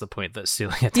past the point that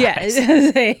Celia dies.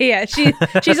 Yeah, yeah.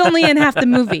 She's only in half the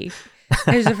movie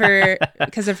because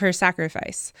of her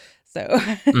sacrifice. So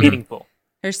Meaningful.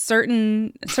 her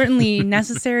certainly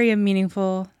necessary and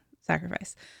meaningful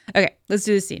sacrifice. Okay, let's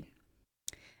do the scene.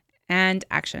 And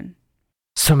action.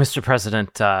 So, Mr.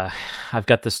 President, I've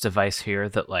got this device here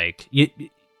that, like, you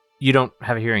don't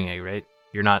have a hearing aid, right?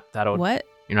 You're not that old. What?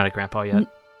 You're not a grandpa yet.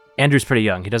 Andrew's pretty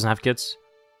young. He doesn't have kids.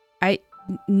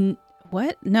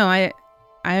 What? No, I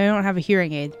don't have a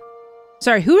hearing aid.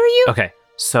 Sorry, who are you? Okay,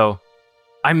 so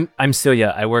I'm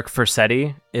Celia. I work for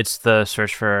SETI. It's the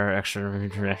search for extra,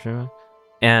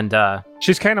 and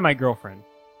She's kind of my girlfriend.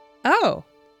 Oh.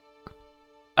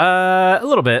 a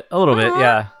little bit, Aw,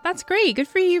 yeah. That's great. Good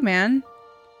for you, man.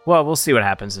 Well, we'll see what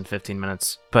happens in 15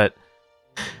 minutes. But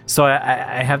so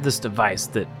I have this device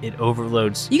that it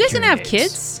overloads. You guys gonna hearing have aids.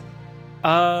 kids?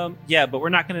 Yeah, but we're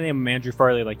not going to name him Andrew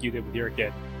Farley like you did with your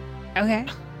kid. Okay.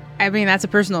 I mean, that's a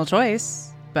personal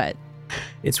choice, but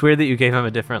It's weird that you gave him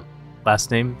a different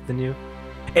last name than you.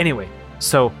 Anyway,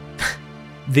 so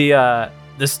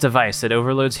this device, it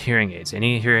overloads hearing aids,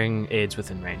 any hearing aids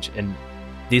within range, and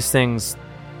these things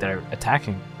that are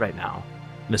attacking right now,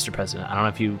 Mr. President, I don't know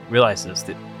if you realize this,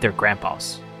 that they're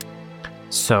grandpas.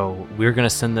 So we're gonna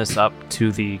send this up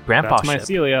to the grandpa That's my ship.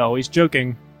 Celia, always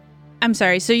joking. I'm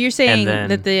sorry. So you're saying then-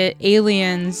 that the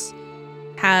aliens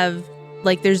have,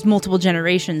 like, there's multiple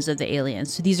generations of the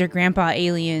aliens. So these are grandpa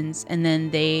aliens, and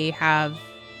then they have.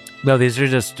 No, these are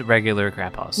just regular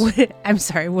grandpas. I'm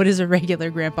sorry. What is a regular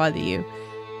grandpa to you?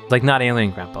 Like not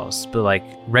alien grandpas, but like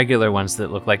regular ones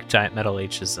that look like giant metal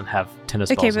H's and have tennis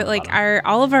balls. Okay, on but the like bottom.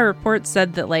 all of our reports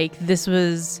said that like this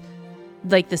was,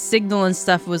 like the signal and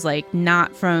stuff was like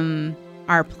not from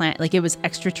our planet. Like it was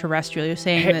extraterrestrial. You're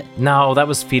saying Hey, that. No, that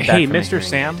was feedback. Hey, from a Mr. hearing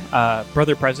Sam, aid.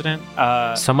 brother president,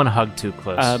 Someone hugged too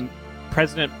close.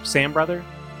 President Sam brother.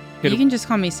 You can just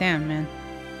call me Sam, man.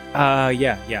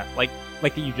 Yeah,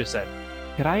 like you just said.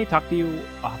 Could I talk to you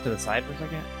off to the side for a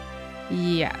second?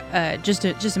 Yeah. Just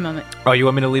a moment. Oh, you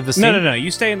want me to leave the scene? No.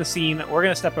 You stay in the scene. We're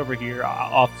gonna step over here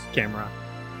off camera,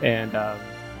 and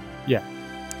yeah,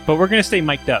 but we're gonna stay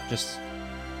mic'd up. Just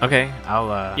Okay,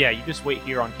 I'll. yeah, you just wait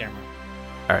here on camera.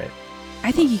 All right.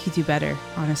 I think you could do better,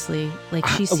 honestly. Like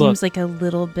she Look, seems like a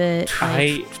little bit.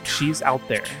 Like, She's out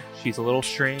there. She's a little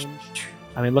strange.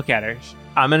 I mean, look at her.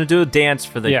 I'm gonna do a dance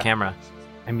for the Yeah. camera.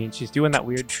 I mean, she's doing that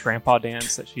weird grandpa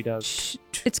dance that she does.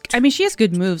 it's. I mean, she has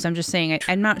good moves. I'm just saying.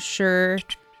 I'm not sure.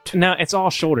 No, it's all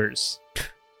shoulders.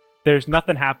 There's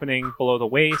nothing happening below the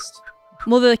waist.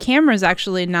 Well, the camera's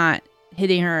actually not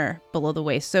hitting her below the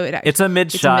waist, so It's a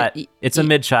mid shot. It's a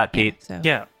mid shot, yeah, Pete. so.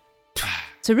 Yeah,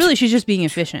 So really, she's just being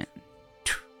efficient.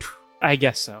 I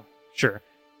guess so. Sure,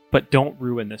 but don't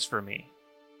ruin this for me.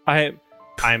 I'm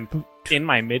in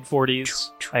my mid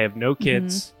 40s. I have no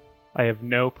kids. I have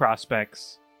no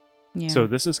prospects. Yeah. So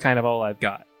this is kind of all I've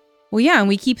got. Well, yeah, and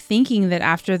we keep thinking that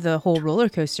after the whole roller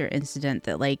coaster incident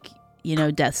that, like, you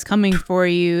know, death's coming for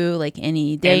you, like,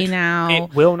 any day And now.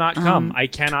 It will not come. I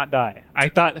cannot die. I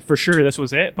thought for sure this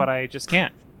was it, but I just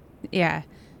can't. Yeah.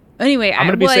 Anyway, I'm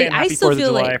going to be saying I Happy still 4th of feel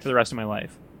July like... for the rest of my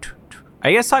life. Are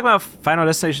you guys talking about Final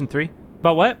Destination 3?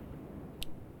 But what?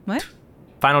 What?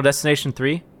 Final Destination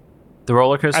 3? The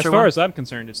roller coaster As far one? as I'm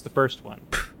concerned, it's the first one.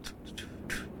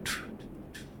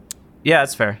 Yeah,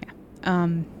 that's fair.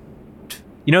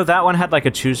 You know, that one had like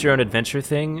a choose your own adventure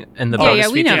thing and the Yeah, bonus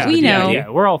yeah, we know, features. we know. Yeah,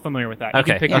 we're all familiar with that. You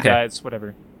Okay, can pick your okay. guides,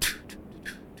 whatever.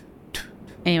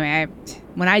 Anyway,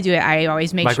 when I do it, I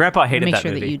always make My grandpa hated make that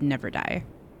sure movie. that you'd never die.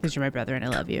 Because you're my brother and I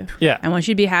love you. Yeah. I want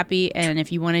you to be happy, and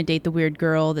if you want to date the weird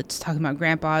girl that's talking about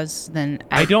grandpas, then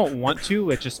I don't want to.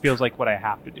 It just feels like what I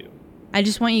have to do. I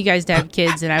just want you guys to have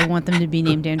kids, and I want them to be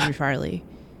named Andrew Farley.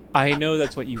 I know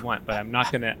that's what you want, but I'm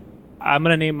not going to... I'm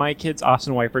going to name my kids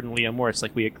Austin Wyford and Leah Morris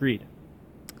like we agreed.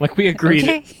 Like we agreed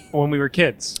Okay. when we were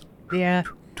kids. Yeah.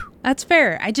 That's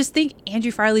fair. I just think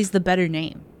Andrew Farley's the better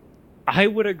name. I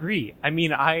would agree. I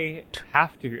mean, I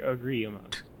have to agree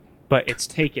almost. But it's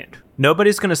taken.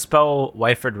 Nobody's going to spell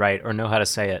Wyford right or know how to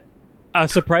say it. A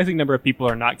surprising number of people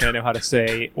are not going to know how to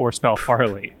say or spell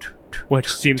Farley,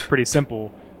 which seems pretty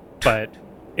simple, but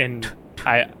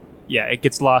it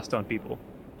gets lost on people.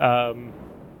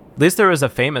 At least there was a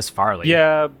famous Farley.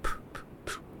 Yeah.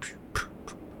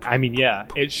 I mean, yeah,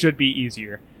 it should be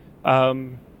easier.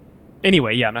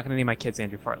 Anyway, yeah, I'm not going to name my kids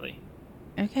Andrew Farley.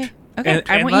 Okay. Okay.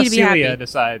 I want you unless to be Celia happy.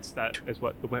 decides that is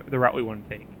what the route we want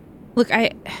to take. Look,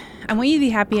 I want you to be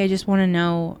happy. I just want to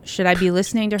know, should I be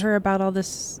listening to her about all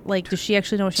this? Like, does she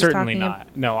actually know what she's Certainly talking not.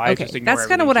 about? No, I Okay, just ignore that's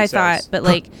kind of what everything I she thought. says. But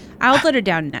like, I'll let her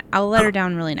down. I'll let her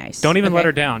down really nice. Don't even let okay?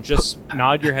 her down. Just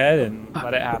nod your head and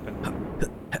let it happen.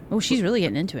 Oh, she's really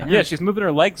getting into it. Now. Yeah, she's moving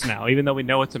her legs now, even though we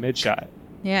know it's a mid shot.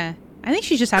 Yeah. I think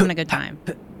she's just having a good time.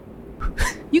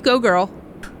 You go, girl.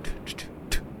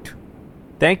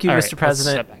 Thank you, All Mr. right, let's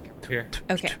President. step back over here.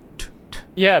 Okay.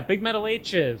 Yeah, big metal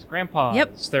H's, grandpas.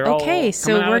 Yep. They're all Okay,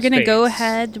 so coming out we're of gonna go space.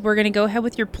 ahead. We're gonna go ahead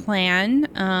with your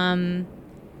plan.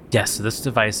 Yeah, so this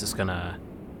device is going to...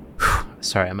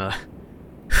 Sorry, I'm a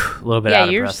little bit Yeah, out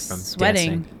of you're breath from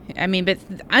sweating. dancing. I mean, but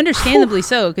understandably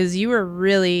so, because you were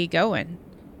really going.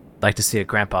 Like to see a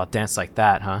grandpa dance like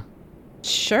that, huh?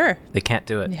 Sure. They can't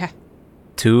do it. Yeah.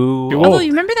 Too Too old. Although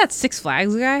you remember that Six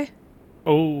Flags guy?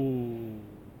 Oh.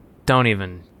 Don't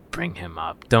even bring him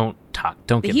up. Don't talk.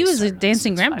 Don't get He me was a started on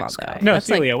dancing Six grandpa, Flags guy. though. No, That's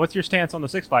like- Celia, what's your stance on the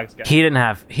Six Flags guy? He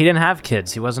didn't have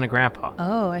kids. He wasn't a grandpa.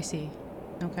 Oh, I see.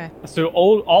 Okay. So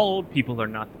all old people are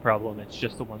not the problem. It's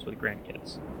just the ones with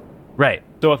grandkids. Right.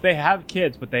 So if they have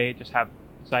kids, but they just have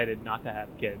decided not to have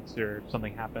kids or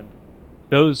something happened,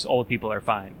 those old people are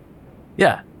fine.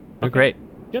 Yeah. They're Okay. great.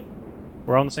 Yep.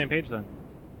 We're on the same page then.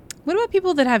 What about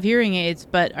people that have hearing aids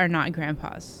but are not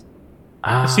grandpas?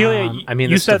 Celia, I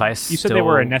mean, you this said, device you said they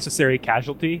were a still- necessary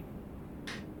casualty.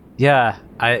 Yeah.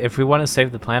 If we want to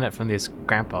save the planet from these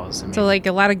grandpas, I mean, So, like,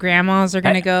 a lot of grandmas are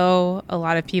going to I- go. A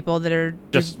lot of people that are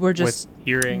just with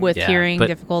hearing. with Yeah, hearing but-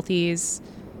 difficulties.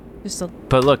 Just a,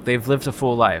 but look, they've lived a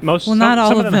full life. Most, Well, not all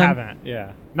some of them them. haven't.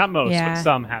 Yeah, not most, Yeah. but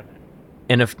some haven't.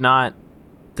 And if not,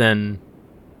 then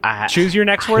I Choose your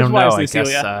next I words don't know. wisely, I guess,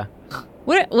 Celia.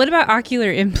 what about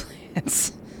ocular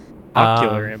implants?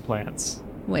 Ocular um, implants.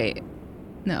 Wait,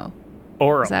 no.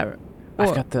 Oral. Is that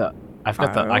I've got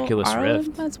the Oculus oral Rift.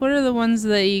 implants? What are the ones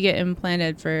that you get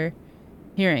implanted for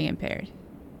hearing impaired?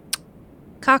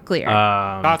 Cochlear.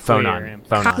 Phonon.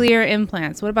 Cochlear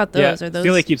implants. What about those? Yeah, Are those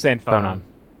Celia keeps saying Phonon.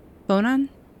 phonon?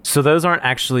 So those aren't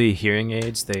actually hearing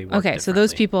aids. They work Okay, so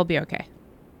those differently. people will be okay.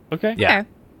 Okay. Yeah. Okay.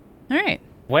 All right.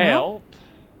 Well,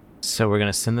 So we're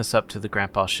gonna send this up to the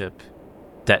grandpa ship,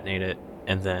 detonate it,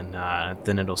 and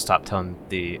then it'll stop telling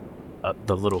the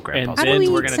little and grandpas. How do then we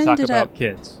we're going to send talk it about up?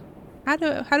 kids. How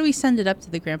do we send it up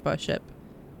to the grandpa ship?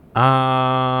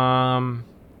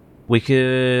 We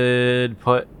could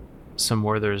put some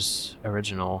Werther's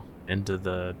original into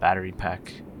the battery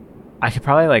pack. I could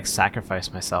probably like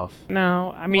sacrifice myself,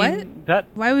 No, I mean What? that.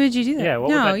 Why would you do that? Yeah, what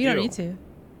would no, that you don't do? need to.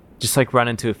 just like run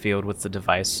into a field with the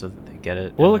device so that they get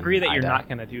it. We'll and agree that I you're die. not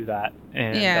going to do that,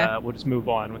 and Yeah. we'll just move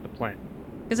on with the plan.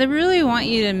 Because I really want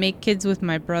you to make kids with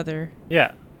my brother.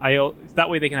 Yeah, that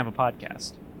way they can have a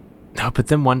podcast. No, but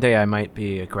then one day I might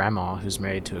be a grandma who's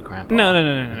married to a grandpa. No.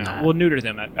 Nah. We'll neuter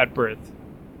them at birth.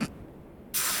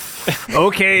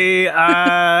 Okay.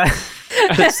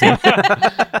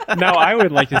 Now I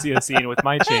would like to see a scene with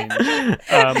my change.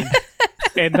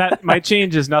 And that my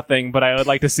change is nothing, but I would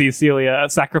like to see Celia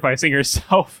sacrificing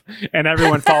herself and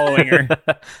everyone following her.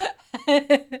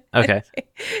 Okay.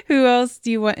 Who else do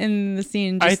you want in the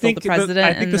scene? Just I think the president.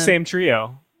 I think and the same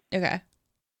trio. Okay.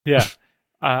 Yeah.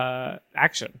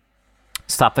 Action.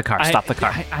 Stop the car. Stop the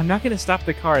car. I'm not going to stop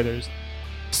the car.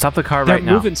 Stop the car They're right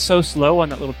now. moving so slow on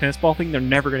that little tennis ball thing, they're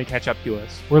never going to catch up to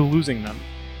us. We're losing them.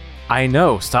 I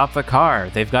know. Stop the car.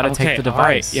 They've got to take the device. All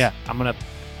right, yeah, I'm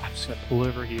just going to pull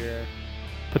over here.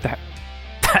 Put that...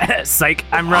 Psych,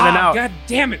 I'm running out. God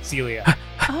damn it, Celia.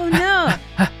 Oh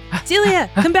no. Celia,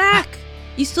 come back.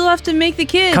 You still have to make the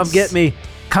kids. Come get me.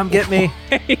 Come get me.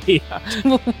 Hey,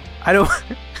 I don't...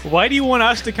 why do you want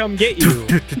us to come get you?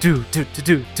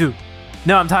 do.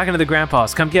 No, I'm talking to the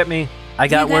grandpas. Come get me. I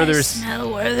got Werther's.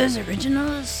 Smell Werther's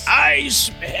originals? I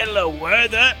smell a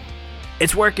Werther.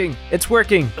 It's working. It's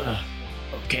working.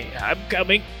 Okay, I'm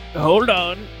coming. Hold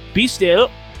on. Be still.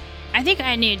 I think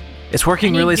I need It's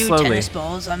working really new slowly. tennis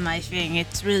balls on my thing.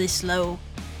 It's really slow.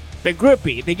 They're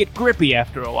grippy. They get grippy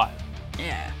after a while.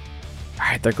 Yeah. All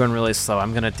right, they're going really slow.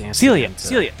 I'm gonna dance. Celia, into-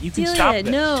 Celia, you can Celia, stop this.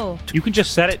 no. You can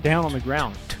just set it down on the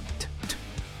ground.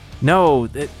 No,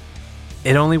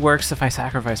 it only works if I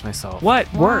sacrifice myself. What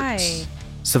Why? works?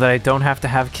 So that I don't have to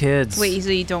have kids. Wait, so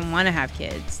you don't want to have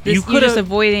kids? You You're coulda- just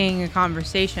avoiding a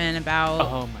conversation about.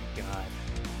 Oh my god.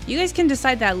 You guys can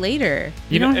decide that later.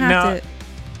 You You know, don't have to.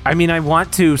 I mean, I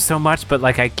want to so much, but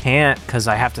like I can't because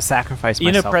I have to sacrifice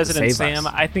You know, myself President to save Sam,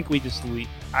 us. I think we just leave.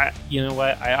 You know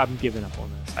what? I'm giving up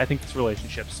on this. I think this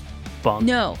relationship's bunk.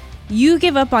 No, you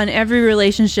give up on every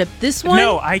relationship. This one.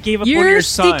 No, I gave up on You're your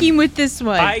son. sticking with this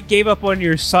one. I gave up on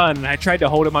your son, and I tried to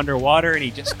hold him underwater, and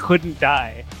he just couldn't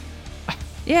die.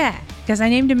 Yeah, because I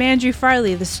named him Andrew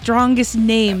Farley, the strongest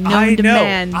name known to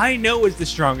man. I know is the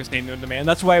strongest name known to man.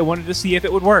 That's why I wanted to see if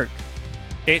it would work.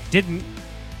 It didn't,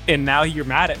 and now you're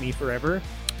mad at me forever.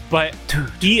 But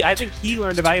I think he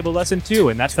learned a valuable lesson too,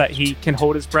 and that's that he can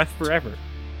hold his breath forever.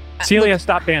 Celia,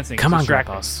 stop dancing. Come It's on,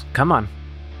 distracting. grandpas. Come on.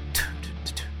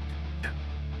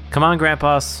 Come on,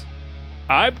 grandpas.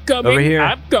 I'm coming. Over here.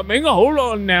 I'm coming. Hold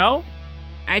on now.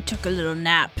 I took a little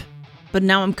nap, but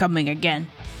now I'm coming again.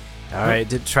 All right,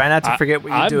 try not to forget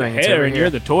what you're doing. I'm It's the hare over and here. you're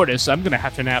the tortoise. I'm gonna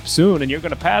have to nap soon, and you're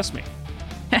gonna pass me.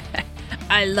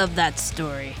 I love that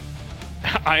story.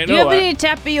 I Do you know. have any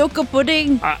tapioca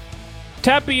pudding?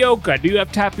 Tapioca. Do you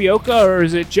have tapioca, or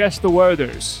is it just the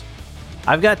Werthers?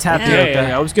 I've got tapioca.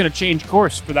 Yeah, I was gonna change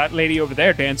course for that lady over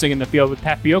there dancing in the field with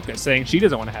tapioca, saying she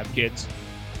doesn't want to have kids.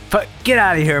 But get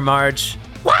out of here, Marge.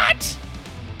 What?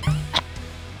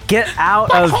 Get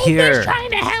out of here.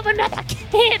 Trying to have another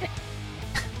kid.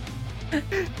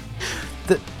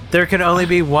 There can only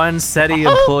be one SETI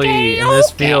employee in this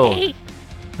field.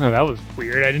 Oh, that was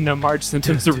weird. I didn't know Marge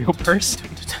Simpson was a real person.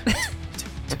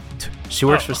 She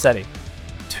works for SETI.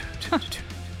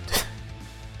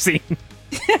 See?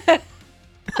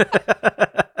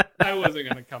 I wasn't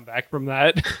gonna come back from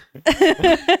that.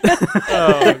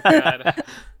 Oh god.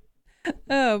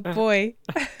 Oh boy.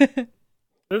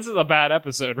 This is a bad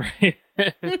episode, right?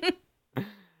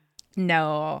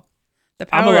 No.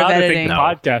 The I'm power allowed of to editing. think the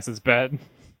podcast is bad.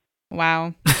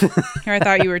 Wow. Here I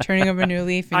thought you were turning over a new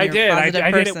leaf and I you're did. a positive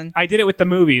I did person. it. I did it with the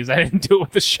movies. I didn't do it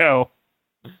with the show.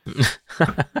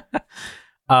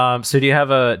 So do you have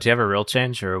a real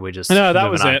change, or are we just No, that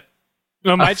moving was on? it.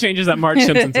 No, my change is that Marge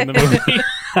Simpson's in the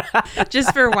movie.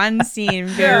 Just for one scene,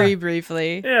 very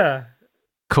briefly. Yeah.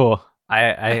 Cool.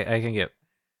 I can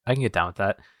get down with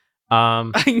that.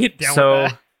 I can get down so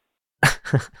with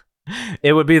that.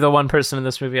 it would be the one person in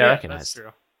this movie I That's recognized.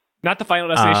 true. Not the Final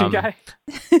Destination guy.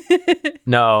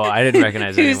 No, I didn't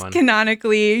recognize Who's anyone.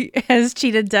 canonically has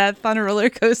cheated death on a roller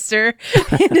coaster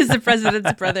and is the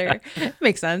president's brother.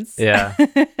 Makes sense. Yeah.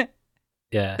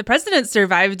 Yeah. The president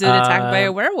survived an attack by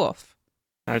a werewolf.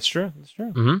 That's true. That's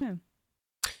true.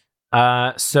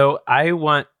 Mm-hmm. So I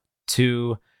want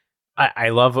to. I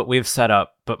love what we've set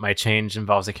up, but my change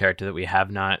involves a character that we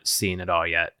have not seen at all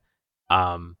yet.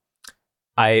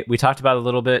 We talked about it a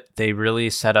little bit. They really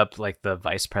set up like the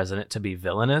vice president to be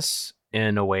villainous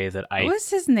in a way that I What was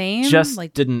his name? just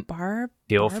like didn't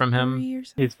feel from him. Barbary or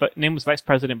something? His name was Vice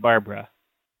President Barbara.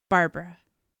 Barbara.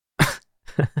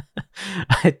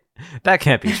 That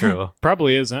can't be true.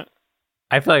 Probably isn't.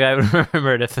 I feel like I would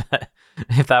remembered if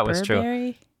that was true.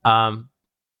 Burberry?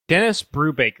 Dennis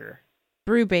Brubaker.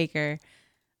 Brubaker.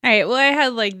 All right. Well, I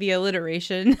had like the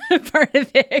alliteration part of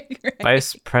it. Right?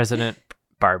 Vice President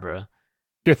Barbara.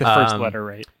 Get the first Um, letter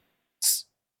right.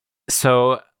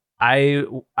 So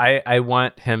I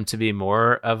want him to be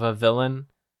more of a villain.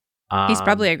 He's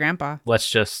probably a grandpa. Let's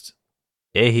just.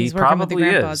 Yeah, He's working with the probably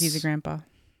grandpas. is. He's a grandpa.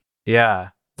 Yeah.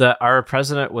 Our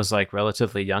president was like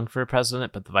relatively young for a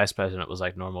president, but the vice president was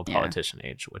like normal politician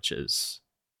age, which is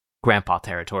grandpa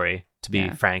territory, to be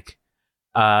frank.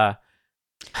 We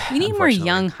need more Unfortunately.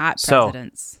 young, hot So-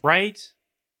 presidents. Right?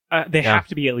 They have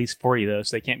to be at least 40 though,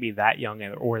 so they can't be that young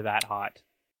or that hot.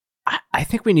 I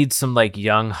think we need some like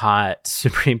young, hot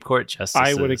Supreme Court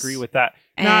justices. I would agree with that.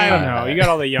 No, I don't know. You got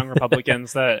all the young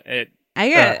Republicans that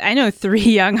I know 3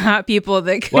 young hot people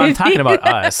that could. Well, I'm talking about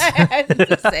us. I was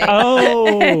just saying.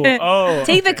 Oh.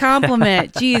 Take the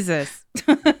compliment, Jesus.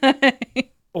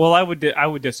 Well, I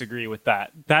would disagree with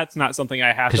that. That's not something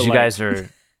I have to. Because you guys are.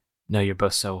 No, you're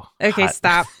both so. Okay, hot.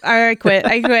 stop. All right, quit.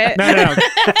 I quit. No.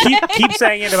 Keep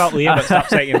saying it about Leah, but stop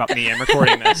saying it about me. I'm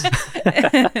recording this.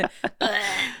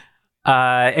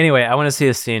 Anyway, I want to see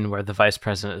a scene where the vice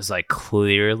president is like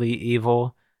clearly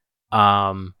evil.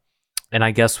 And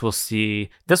I guess we'll see.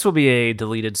 This will be a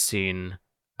deleted scene.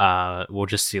 We'll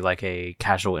just see like a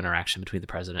casual interaction between the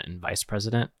president and vice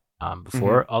president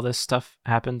before all this stuff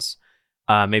happens.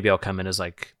 Maybe I'll come in as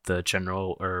like the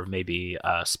general, or maybe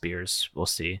Spears. We'll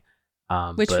see.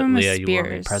 Which but one was Leah, you will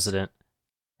remain Spears? president.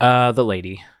 The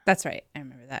lady. That's right. I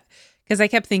remember that. Because I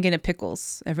kept thinking of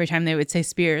pickles every time they would say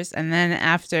Spears. And then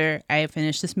after I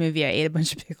finished this movie, I ate a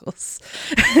bunch of pickles.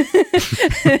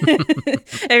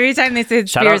 Every time they said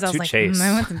Shout Spears, out I was to like, Chase.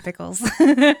 I want some pickles.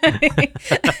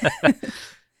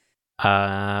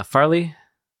 Farley,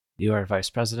 you are vice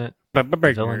president.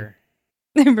 Villain.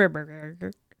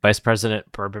 Vice President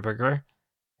Burger.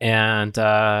 And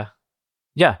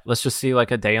yeah, let's just see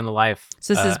like a day in the life.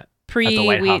 So this is at the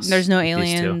White House there's no with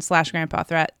these two. alien / grandpa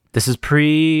threat. This is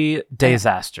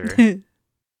pre-Daysaster.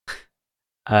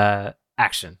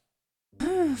 Action.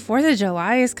 4th of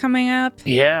July is coming up.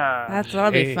 Yeah.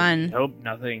 That'll be fun. Hope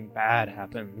nothing bad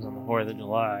happens on the 4th of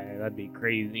July. That'd be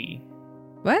crazy.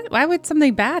 What? Why would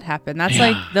something bad happen? That's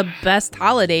like the best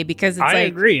holiday because it's I like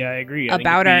agree. I think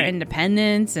about our it'd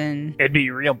independence. And it'd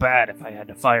be real bad if I had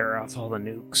to fire off all the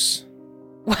nukes.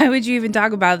 why would you even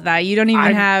talk about that? You don't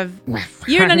even have.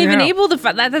 You're not even able to.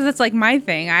 That's like my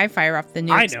thing. I fire off the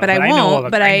nukes, but I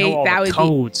won't. But I know all that the would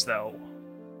codes though.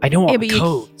 I know all the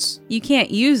codes. You can't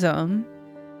use them.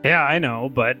 Yeah, I know,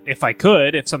 but if I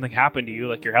could, if something happened to you,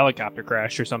 like your helicopter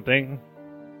crashed or something.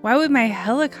 Why would my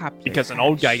helicopter? Because an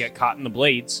old guy got caught in the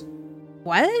blades.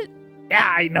 What?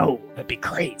 Yeah, I know. That'd be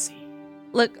crazy.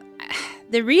 Look,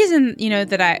 the reason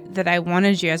that I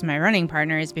wanted you as my running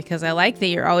partner is because I like that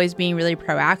you're always being really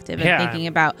proactive and thinking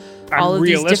about all of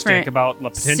these different about the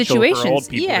potential situations. for old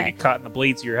people Yeah. to get caught in the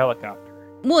blades of your helicopter.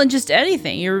 Well, and just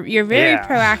anything. You're very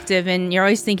proactive, and you're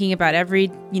always thinking about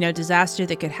every disaster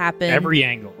that could happen. Every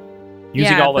angle.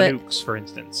 Using all the nukes, for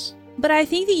instance. But I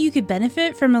think that you could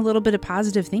benefit from a little bit of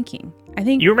positive thinking. I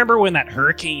think you remember when that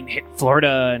hurricane hit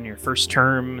Florida in your first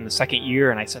term in the second year,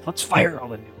 and I said, let's fire all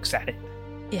the nukes at it.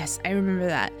 Yes, I remember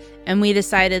that. And we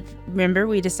decided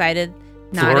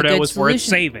not Florida a good was solution. worth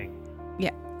saving.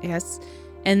 Yeah, yes.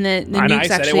 And the and nukes I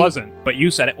said actually it wasn't, but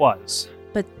you said it was.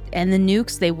 And the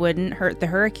nukes, they wouldn't hurt the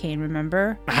hurricane,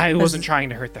 remember? I wasn't trying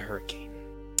to hurt the hurricane.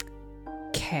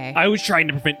 Okay. I was trying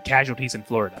to prevent casualties in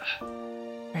Florida.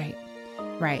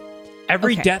 Right.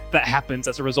 Every death that happens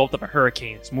as a result of a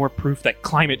hurricane is more proof that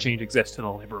climate change exists to the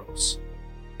liberals.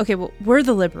 Okay, well, we're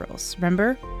the liberals,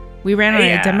 remember? We ran on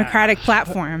a democratic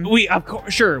platform. We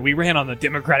ran on the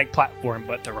democratic platform,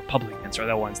 but the Republicans are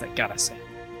the ones that got us in.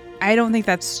 I don't think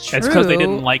that's true. It's because they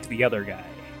didn't like the other guy.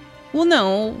 Well,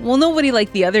 no. Well, nobody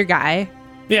liked the other guy.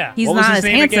 Yeah. He's not as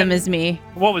handsome as me.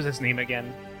 What was his name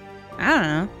again? I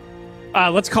don't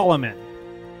know. Let's call him in.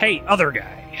 Hey, other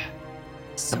guy.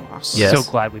 So awesome. Yes. So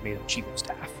glad we made him chief of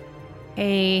staff.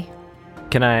 Hey.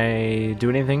 Can I do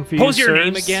anything for you? What was your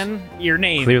name sirs? again? Your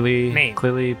name.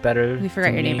 Clearly better. We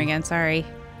forgot your name again. Sorry.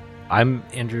 I'm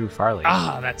Andrew Farley.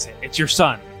 Ah, that's it. It's your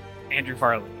son. Andrew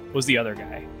Farley was the other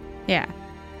guy. Yeah.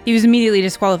 He was immediately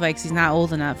disqualified because he's not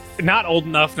old enough. Not old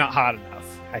enough, not hot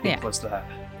enough, I think was the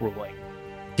ruling.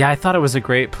 Yeah, I thought it was a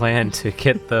great plan to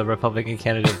get the Republican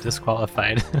candidate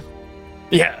disqualified.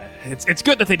 Yeah, it's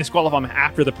good that they disqualify him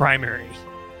after the primary.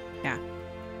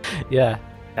 Yeah.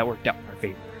 That worked out in our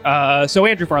favor. So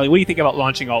Andrew Farley, what do you think about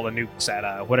launching all the nukes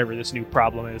at whatever this new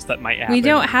problem is that might happen? We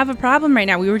don't have a problem right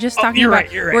now. We were just talking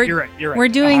about. You're right. We're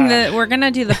doing we're gonna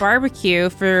do the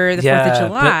barbecue for the 4th of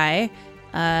July,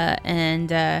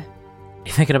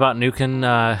 You thinking about nuking?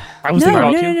 I was thinking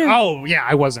about no. Oh yeah,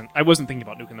 I wasn't thinking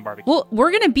about nuking the barbecue. Well,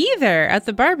 we're gonna be there at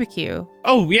the barbecue.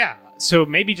 Oh yeah, so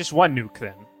maybe just one nuke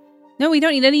then. No, we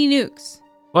don't need any nukes.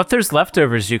 Well, if there's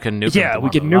leftovers, you can nuke them. Yeah, to we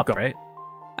warm can them nuke up, them. right?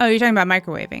 Oh, you're talking about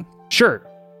microwaving. Sure,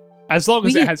 as long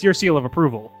as it has your seal of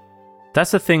approval.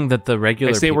 That's the thing that the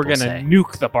regular They say we're people gonna say.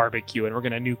 nuke the barbecue and we're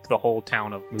gonna nuke the whole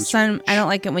town of Moose Son, Ridge. I don't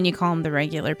like it when you call them the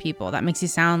regular people. That makes you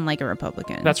sound like a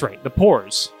Republican. That's right, the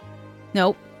poors.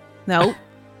 Nope.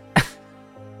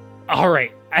 All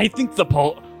right, I think the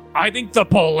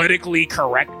politically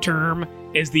correct term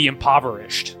is the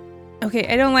impoverished. Okay,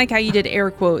 I don't like how you did air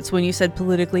quotes when you said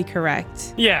politically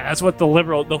correct. Yeah, that's what the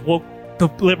liberals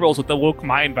with the woke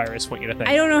mind virus want you to think.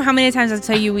 I don't know how many times I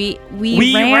tell you we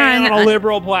ran on a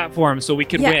liberal platform so we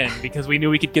could Yeah. win because we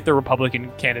knew we could get the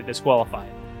Republican candidate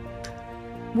disqualified.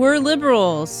 We're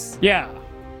liberals. Yeah,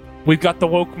 we've got the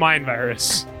woke mind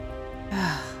virus.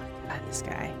 God, this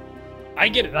guy. I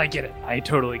get it. I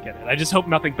totally get it. I just hope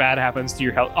nothing bad happens to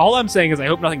your all I'm saying is I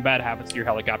hope nothing bad happens to your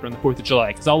helicopter on the 4th of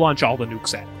July because I'll launch all the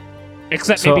nukes at it.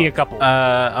 Except maybe a couple.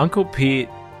 Uncle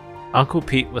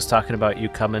Pete was talking about you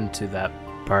coming to that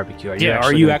barbecue.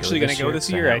 Are you actually going to go this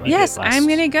year? Yes, I'm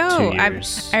gonna go. 2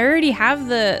 years. I already have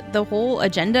the whole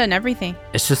agenda and everything.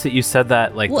 It's just that you said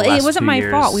that like. Well, the last it wasn't 2 my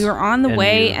years, fault. We were on the and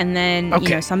way, you- and then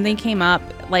Okay. something came up.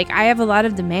 Like I have a lot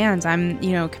of demands. I'm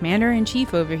commander in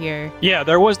chief over here. Yeah,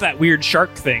 there was that weird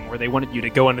shark thing where they wanted you to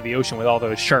go into the ocean with all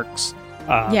those sharks.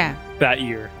 Yeah. That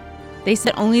year, They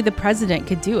said only the president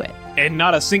could do it and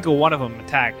not a single one of them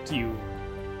attacked you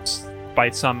by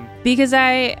some. because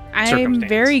I'm Circumstance.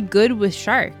 very good with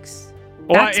sharks.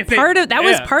 Well, That's if they- part of that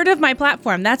was yeah. part of my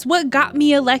platform. That's what got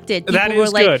me elected. People That were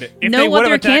is like, good. If they no would've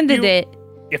other attacked you- candidate.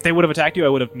 If they would have attacked you, I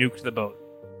would have nuked the boat.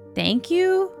 Thank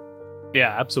you.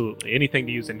 Yeah, absolutely. Anything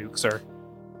to use a nuke, sir.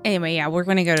 Anyway, yeah, we're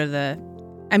gonna go to the.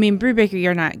 I mean, Brubaker,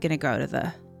 you're not gonna go to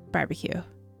the barbecue.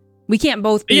 We can't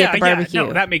both be at the barbecue. Yeah,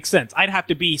 no, that makes sense.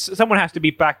 Someone has to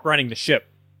be back running the ship,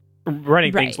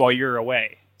 running things Right. while you're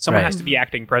away. Someone Right. has to be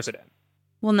acting president.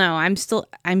 Well, no, I'm still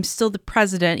the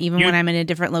president, even You- when I'm in a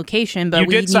different location. But you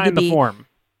we did need to sign be. the form.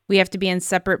 We have to be in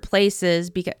separate places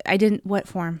because I didn't. What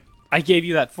form? I gave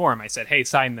you that form. I said, hey,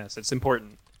 sign this. It's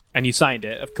important. And you signed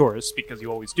it, of course, because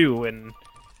you always do. And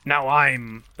now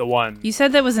I'm the one. You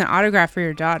said that was an autograph for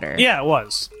your daughter. Yeah, it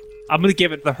was. I'm going to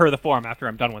give her the form after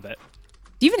I'm done with it.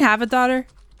 Do you even have a daughter?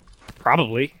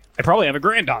 Probably. I probably have a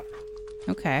granddaughter.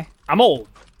 Okay. I'm old.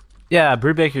 Yeah,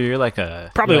 Brubaker, you're like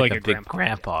a Probably you're like a a big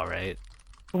grandpa. right?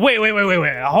 Wait. Hold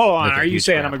on. Like a Are you huge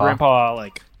saying I'm a grandpa? grandpa?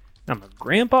 Like, I'm a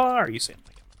grandpa? Or are you saying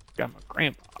like I'm a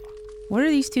grandpa? What are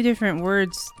these two different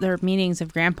words or meanings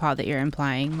of grandpa that you're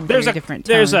implying? With There's your a different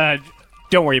there's tone? a.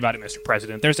 Don't worry about it, Mr.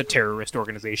 President. There's a terrorist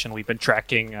organization we've been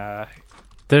tracking.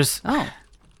 There's Oh,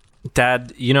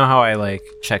 Dad. You know how I like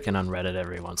check in on Reddit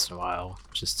every once in a while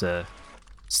just to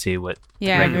see what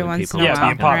yeah. regular Every once in people a Yeah, while, the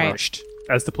right? impoverished,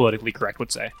 as the politically correct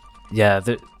would say. Yeah,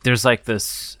 there's like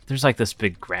this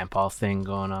big grandpa thing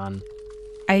going on.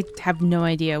 I have no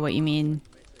idea what you mean.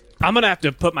 I'm gonna have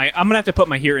to put my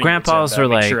hearing. Grandpas aids in to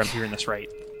are make sure like- I'm hearing this right.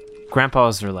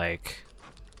 Grandpas are like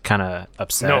kind of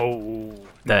upset No,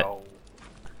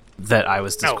 that I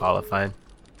was No. disqualified.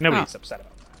 nobody's upset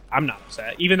about that. I'm not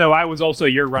upset, even though I was also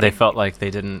your running. They felt like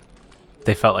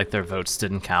they felt like their votes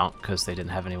didn't count because they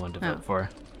didn't have anyone to Oh. vote for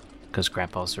because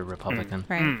grandpas are Republican.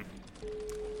 Right. Mm.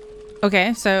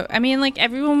 Okay, so I mean, like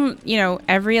everyone,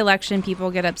 every election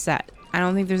people get upset. I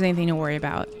don't think there's anything to worry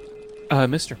about.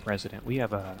 Mr. President, we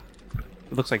have a.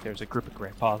 It looks like there's a group of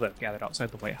grandpas that have gathered outside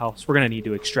the White House. We're gonna need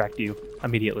to extract you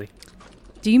immediately.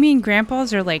 Do you mean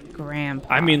grandpas or like grandpas?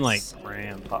 I mean, like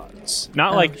grandpas,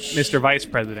 not Oh, like Mr. Vice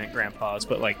President grandpas,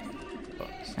 but like.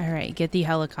 All right, get the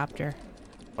helicopter.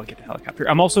 I'll get the helicopter.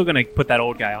 I'm also gonna put that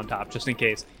old guy on top just in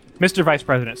case. Mr. Vice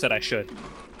President said I should.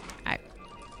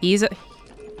 He's a,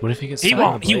 What if he gets He stuck on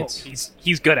won't. the He won't. blades?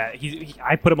 He's good at it.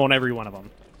 I put him on every one of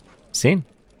them. Seen.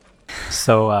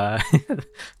 So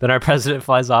then our president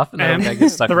flies off, and then And our guy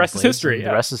gets stuck. the on rest is blades, history, and yeah.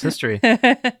 The rest is history.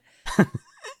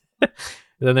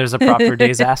 Then there's a proper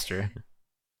Daysaster.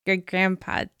 good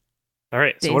grandpa. All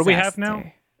right. So what do we have now?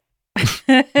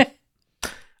 disaster.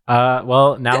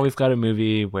 Well, now we've got a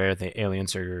movie where the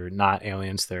aliens are not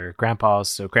aliens; they're grandpas.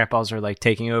 So grandpas are like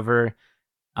taking over.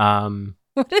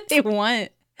 What do they want?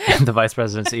 The vice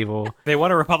president's evil, They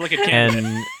want a Republican candidate.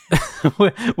 and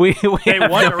we They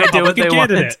have want no a idea what they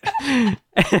Republican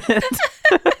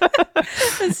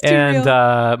That's too And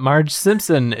real. Marge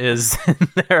Simpson is in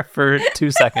there for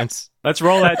 2 seconds. Let's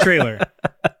roll that trailer.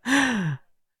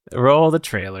 Roll the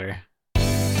trailer.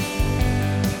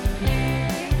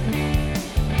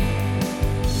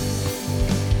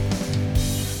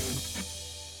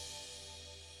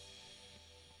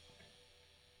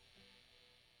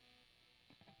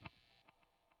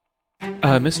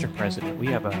 Mr. President, we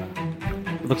have a.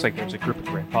 It looks like there's a group of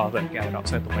grandpas that have gathered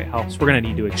outside the White House. We're gonna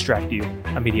need to extract you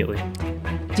immediately.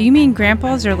 Do you mean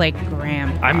grandpas or like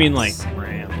grandpas? I mean, like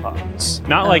grandpas,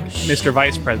 not Oh, like Mr.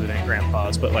 Vice President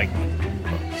grandpas, but like.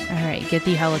 All right, get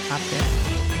the helicopter.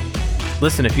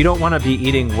 Listen, if you don't want to be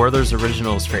eating Werther's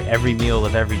Originals for every meal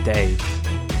of every day,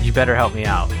 you better help me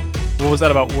out. What was that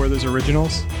about Werther's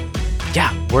Originals?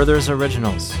 Yeah, Werther's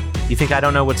Originals. You think I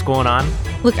don't know what's going on?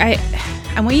 Look,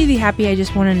 I want you to be happy. I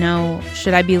just want to know,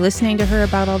 should I be listening to her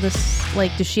about all this?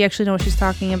 Like, does she actually know what she's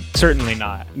talking about? Certainly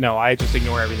not. No, I just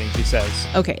ignore everything she says.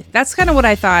 Okay, that's kind of what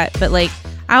I thought, but like,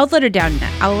 I'll let her down.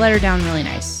 I'll let her down really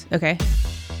nice. Okay.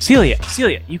 Celia,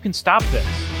 you can stop this.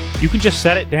 You can just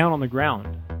set it down on the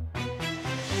ground.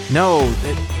 No,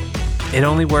 it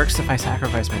only works if I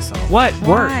sacrifice myself. What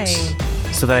Why? works?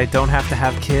 So that I don't have to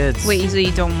have kids. Wait, so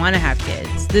you don't want to have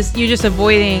kids? You're just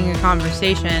avoiding a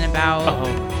conversation about. Oh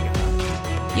my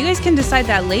god. You guys can decide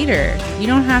that later. You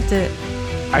don't have to.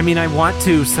 I mean, I want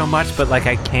to so much, but like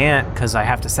I can't because I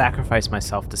have to sacrifice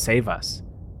myself to save us.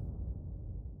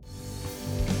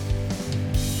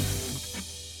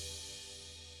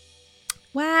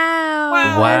 Wow!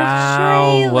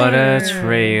 What a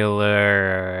trailer!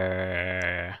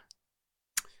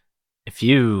 If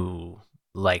you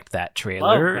liked that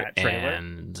trailer,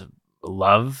 and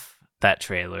love that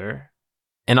trailer,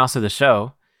 and also the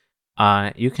show,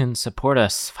 you can support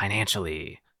us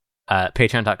financially at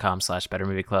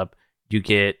patreon.com/bettermovieclub. You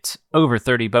get over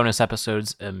 30 bonus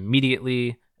episodes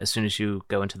immediately as soon as you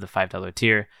go into the $5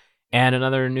 tier, and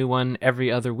another new one every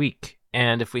other week.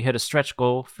 And if we hit a stretch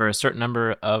goal for a certain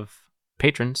number of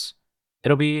patrons,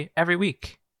 it'll be every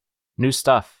week. New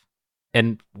stuff.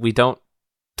 And we don't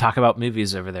talk about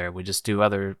movies over there. We just do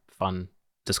other fun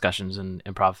discussions and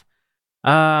improv.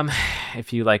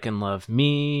 If you like and love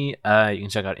me, you can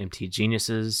check out MT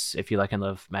Geniuses if you like and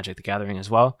love Magic the Gathering as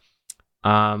well.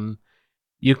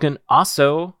 You can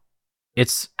also,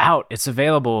 it's out, it's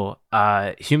available.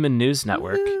 Human News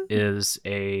Network is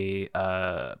a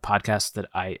podcast that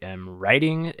I am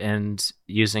writing and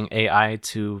using AI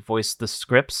to voice the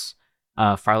scripts.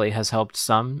 Farley has helped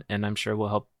some, and I'm sure will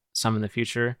help some in the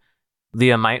future.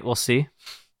 Leah might, we'll see.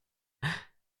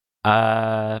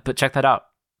 But check that out.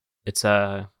 It's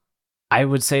I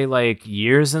would say like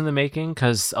years in the making,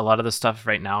 because a lot of the stuff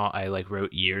right now I like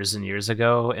wrote years and years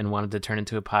ago and wanted to turn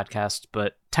into a podcast,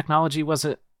 but technology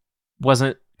wasn't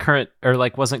current or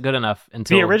like wasn't good enough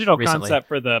until the original recently. Concept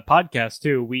for the podcast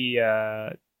too. We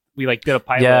like did a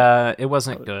pilot. Yeah, it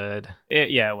wasn't good.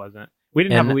 It wasn't. We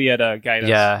didn't have Leah to guide us.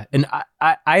 Yeah, and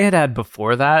I had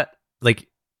before that, like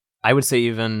I would say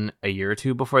even a year or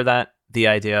two before that, the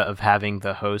idea of having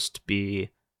the host be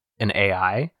an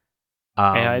AI.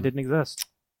 AI didn't exist.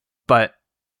 But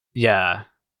yeah,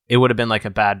 it would have been like a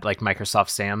bad like Microsoft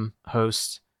Sam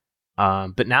host.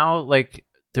 But now like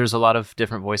there's a lot of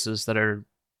different voices that are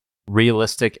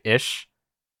realistic-ish,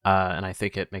 and I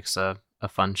think it makes a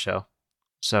fun show.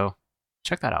 So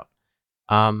check that out.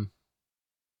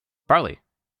 Farley,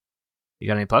 you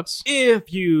got any plugs?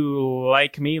 If you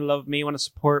like me, love me, want to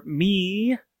support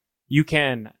me, you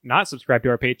can not subscribe to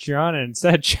our Patreon and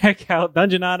instead check out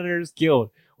Dungeon Auditors Guild,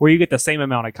 where you get the same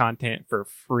amount of content for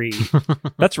free.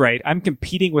 That's right. I'm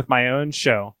competing with my own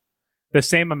show. The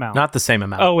same amount. Not the same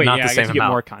amount. Oh, wait, not yeah, the I same guess you amount.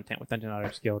 get more content with Dungeon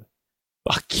Auditors Guild.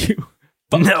 Fuck you.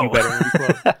 Fuck No. you, Better Movie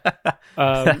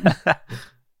Club.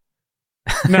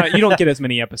 No, you don't get as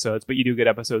many episodes, but you do get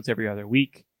episodes every other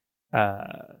week.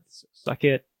 So suck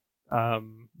it.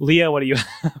 Leah, what do you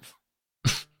have?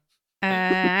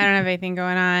 I don't have anything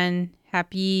going on.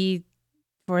 Happy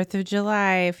 4th of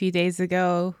July a few days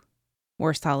ago.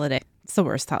 Worst holiday. It's the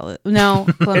worst holiday. No,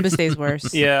 Columbus Day's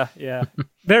worse. Yeah.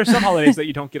 There are some holidays that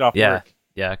you don't get off work.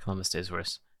 Yeah, Columbus Day's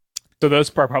worse. So those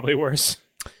are probably worse.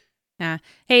 Yeah.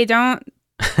 Hey, don't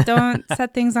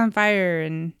set things on fire,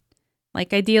 and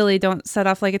like ideally don't set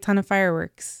off like a ton of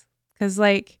fireworks, because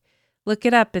like look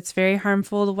it up, it's very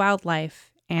harmful to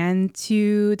wildlife and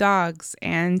to dogs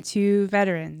and to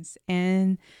veterans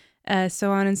and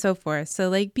so on and so forth. So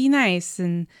like be nice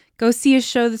and go see a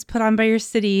show that's put on by your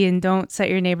city, and don't set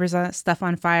your neighbors' stuff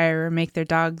on fire or make their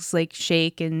dogs like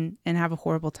shake and have a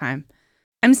horrible time.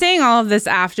 I'm saying all of this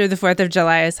after the 4th of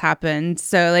July has happened,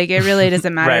 so like it really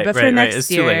doesn't matter. But for next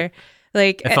year,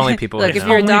 like if only people look, had if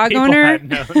you're a dog owner,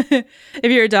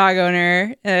 if you're a dog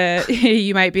owner,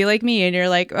 you might be like me, and you're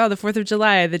like, oh, the 4th of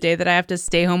July, the day that I have to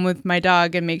stay home with my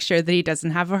dog and make sure that he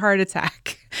doesn't have a heart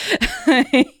attack.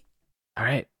 All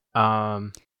right.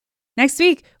 Next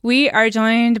week, we are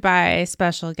joined by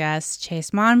special guest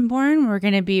Chase Monborn. We're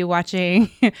going to be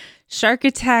watching Shark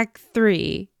Attack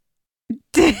 3.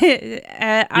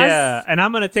 Yeah, and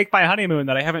I'm going to take my honeymoon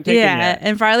that I haven't taken yet.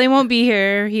 And Farley won't be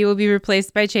here. He will be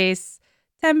replaced by Chase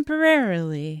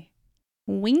temporarily.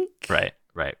 Wink. Right.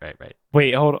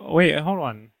 Wait, hold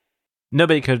on.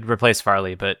 Nobody could replace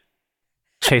Farley, but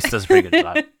Chase does a pretty good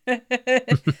job.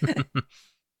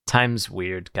 Time's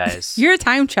weird, guys. You're a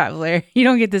time traveler. You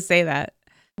don't get to say that.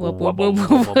 Wub, wub, wub,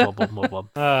 wub, wub, wub, wub.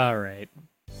 All right.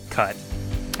 Cut.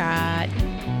 God.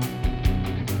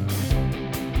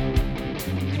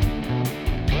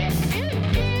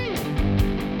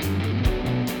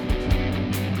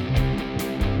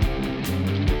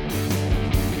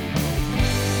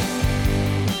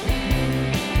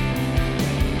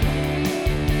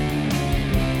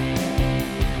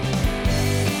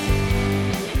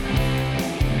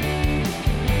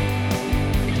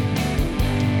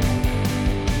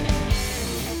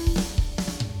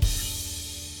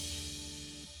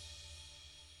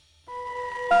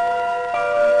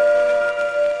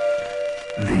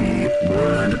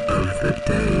 Word of the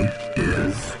day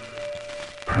is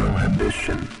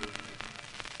prohibition.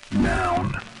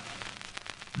 Noun.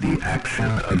 The action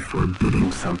of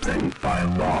forbidding something by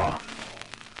law.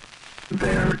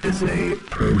 There is a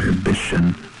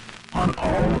prohibition on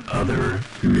all other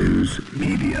news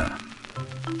media.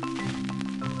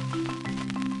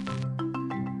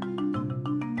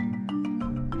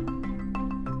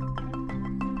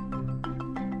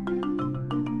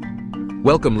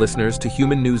 Welcome, listeners, to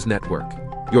Human News Network,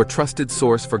 your trusted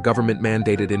source for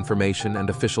government-mandated information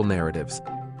and official narratives.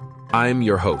 I'm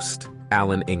your host,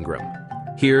 Alan Ingram,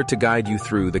 here to guide you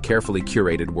through the carefully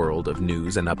curated world of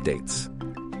news and updates.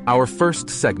 Our first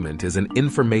segment is an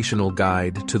informational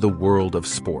guide to the world of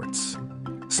sports.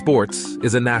 Sports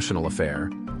is a national affair,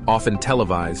 often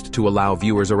televised to allow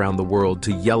viewers around the world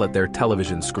to yell at their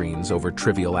television screens over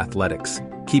trivial athletics,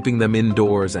 keeping them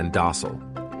indoors and docile.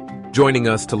 Joining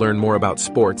us to learn more about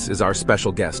sports is our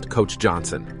special guest, Coach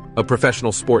Johnson, a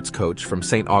professional sports coach from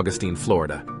St. Augustine,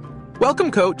 Florida. Welcome,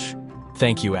 Coach.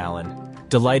 Thank you, Alan.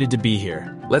 Delighted to be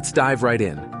here. Let's dive right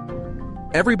in.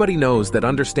 Everybody knows that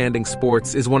understanding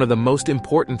sports is one of the most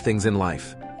important things in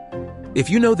life. If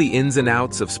you know the ins and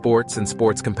outs of sports and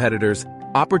sports competitors,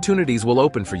 opportunities will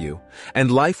open for you,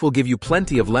 and life will give you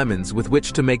plenty of lemons with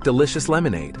which to make delicious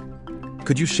lemonade.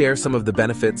 Could you share some of the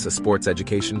benefits a sports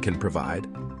education can provide?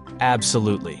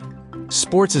 Absolutely.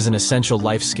 Sports is an essential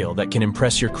life skill that can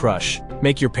impress your crush,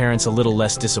 make your parents a little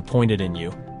less disappointed in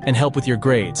you, and help with your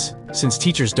grades, since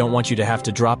teachers don't want you to have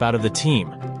to drop out of the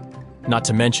team. Not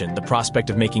to mention, the prospect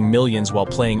of making millions while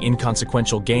playing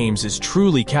inconsequential games is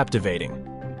truly captivating.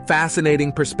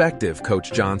 Fascinating perspective,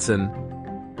 Coach Johnson.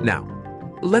 Now,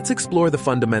 let's explore the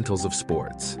fundamentals of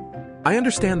sports. I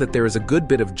understand that there is a good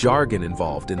bit of jargon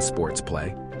involved in sports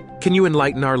play. Can you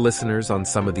enlighten our listeners on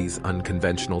some of these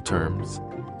unconventional terms?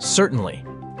 Certainly.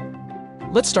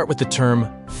 Let's start with the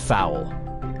term foul.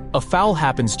 A foul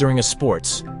happens during a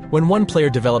sports when one player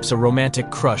develops a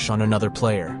romantic crush on another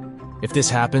player. If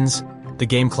this happens, the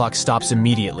game clock stops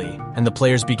immediately and the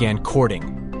players begin courting,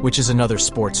 which is another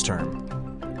sports term.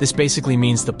 This basically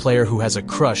means the player who has a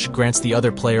crush grants the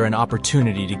other player an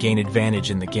opportunity to gain advantage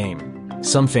in the game.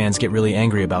 Some fans get really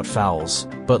angry about fouls,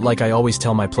 but like I always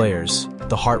tell my players,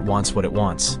 the heart wants what it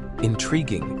wants.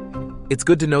 Intriguing. It's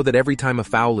good to know that every time a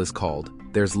foul is called,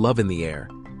 there's love in the air.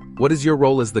 What is your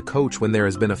role as the coach when there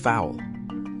has been a foul?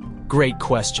 Great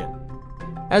question.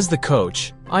 As the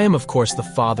coach, I am of course the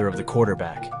father of the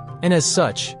quarterback. And as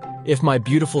such, if my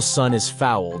beautiful son is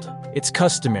fouled, it's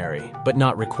customary, but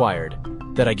not required,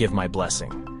 that I give my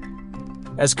blessing.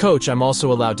 As coach, I'm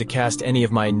also allowed to cast any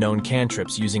of my known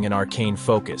cantrips using an arcane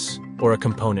focus, or a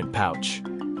component pouch.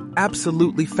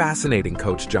 Absolutely fascinating,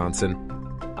 Coach Johnson.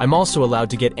 I'm also allowed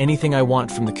to get anything I want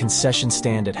from the concession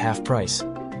stand at half price.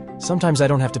 Sometimes I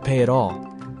don't have to pay at all.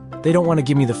 They don't want to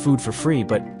give me the food for free,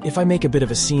 but if I make a bit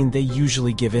of a scene, they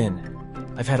usually give in.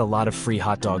 I've had a lot of free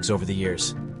hot dogs over the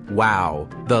years. Wow,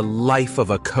 the life of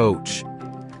a coach.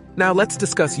 Now let's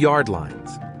discuss yard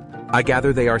lines. I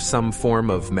gather they are some form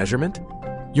of measurement?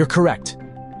 You're correct.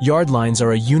 Yard lines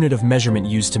are a unit of measurement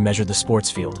used to measure the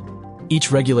sports field. Each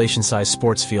regulation-sized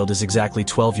sports field is exactly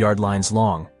 12 yard lines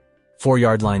long, 4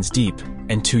 yard lines deep,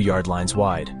 and 2 yard lines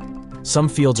wide. Some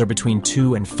fields are between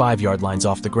 2 and 5 yard lines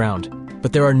off the ground,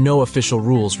 but there are no official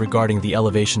rules regarding the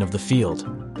elevation of the field.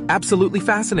 Absolutely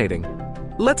fascinating.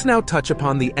 Let's now touch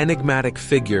upon the enigmatic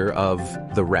figure of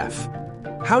the ref.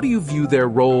 How do you view their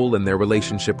role and their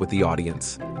relationship with the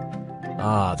audience?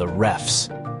 Ah, the refs.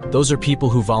 Those are people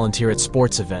who volunteer at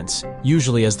sports events,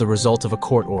 usually as the result of a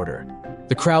court order.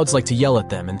 The crowds like to yell at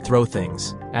them and throw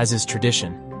things, as is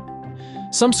tradition.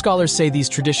 Some scholars say these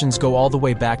traditions go all the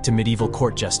way back to medieval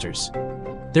court jesters.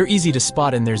 They're easy to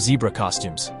spot in their zebra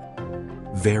costumes.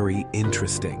 Very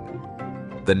interesting.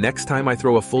 The next time I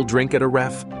throw a full drink at a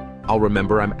ref, I'll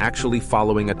remember I'm actually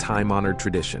following a time-honored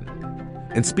tradition.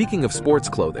 And speaking of sports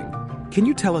clothing, can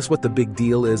you tell us what the big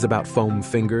deal is about foam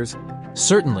fingers?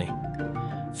 Certainly.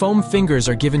 Foam fingers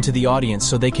are given to the audience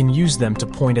so they can use them to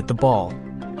point at the ball,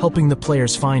 helping the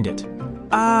players find it.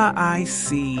 Ah, I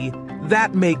see.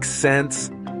 That makes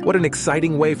sense. What an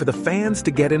exciting way for the fans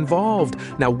to get involved.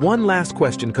 Now, one last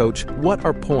question, Coach. What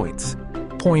are points?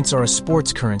 Points are a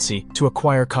sports currency to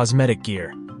acquire cosmetic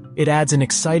gear. It adds an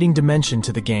exciting dimension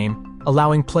to the game,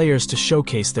 allowing players to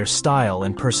showcase their style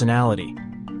and personality.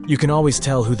 You can always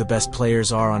tell who the best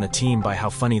players are on a team by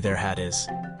how funny their hat is.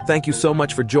 Thank you so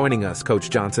much for joining us, Coach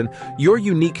Johnson. Your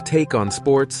unique take on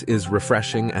sports is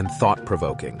refreshing and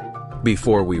thought-provoking.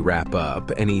 Before we wrap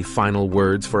up, any final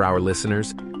words for our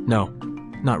listeners? No,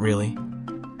 not really.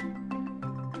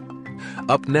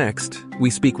 Up next,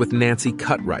 we speak with Nancy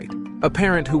Cutright, A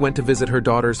parent who went to visit her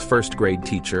daughter's first-grade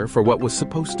teacher for what was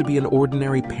supposed to be an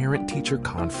ordinary parent-teacher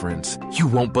conference. You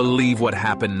won't believe what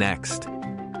happened next.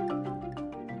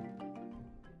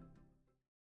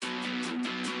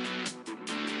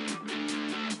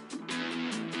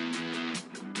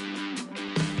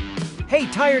 Hey,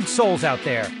 tired souls out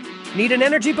there. Need an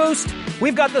energy boost?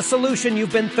 We've got the solution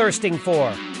you've been thirsting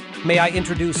for. May I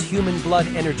introduce Human Blood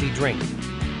Energy Drink?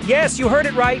 Yes, you heard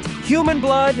it right. Human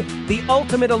Blood, the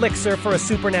ultimate elixir for a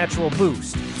supernatural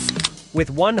boost. With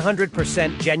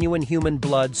 100% genuine human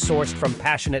blood sourced from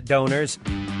passionate donors,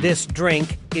 this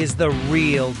drink is the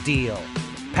real deal.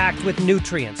 Packed with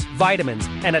nutrients, vitamins,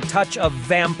 and a touch of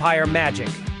vampire magic.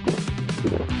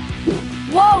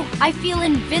 Whoa, I feel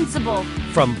invincible.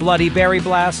 From Bloody Berry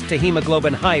Blast to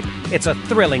Hemoglobin Hype, it's a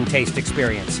thrilling taste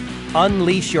experience.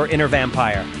 Unleash your inner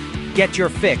vampire. Get your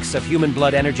fix of Human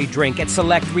Blood Energy Drink at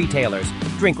select retailers.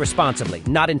 Drink responsibly,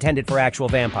 not intended for actual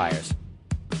vampires.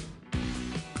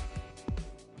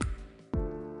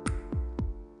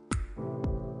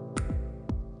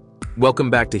 Welcome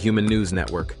back to Human News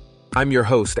Network. I'm your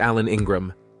host, Alan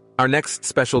Ingram. Our next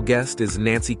special guest is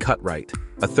Nancy Cutright,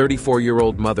 a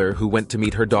 34-year-old mother who went to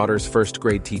meet her daughter's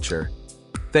first-grade teacher.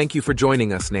 Thank you for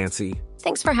joining us, Nancy.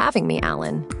 Thanks for having me,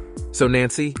 Alan. So,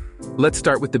 Nancy, let's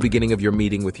start with the beginning of your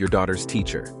meeting with your daughter's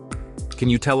teacher. Can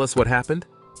you tell us what happened?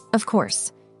 Of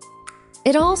course.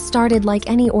 It all started like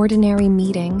any ordinary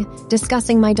meeting,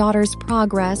 discussing my daughter's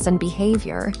progress and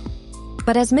behavior.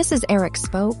 But as Mrs. Eric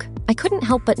spoke, I couldn't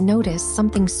help but notice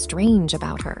something strange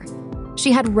about her.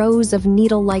 She had rows of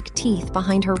needle-like teeth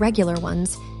behind her regular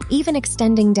ones, even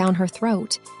extending down her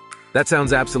throat. That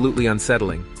sounds absolutely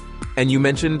unsettling. And you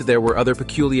mentioned there were other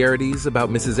peculiarities about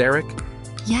Mrs. Eric?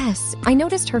 Yes, I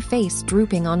noticed her face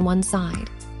drooping on one side.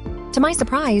 To my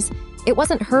surprise, it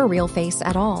wasn't her real face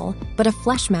at all, but a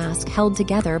flesh mask held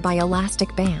together by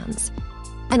elastic bands.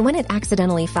 And when it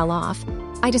accidentally fell off,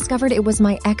 I discovered it was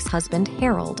my ex-husband,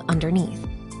 Harold, underneath.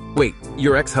 Wait,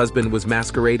 your ex-husband was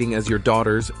masquerading as your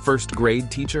daughter's first-grade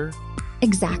teacher?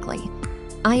 Exactly.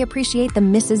 I appreciate the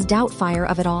Mrs. Doubtfire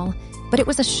of it all, but it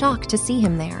was a shock to see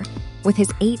him there, with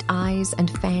his 8 eyes and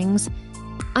fangs.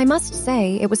 I must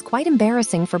say, it was quite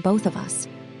embarrassing for both of us.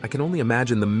 I can only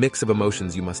imagine the mix of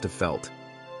emotions you must have felt.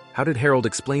 How did Harold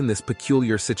explain this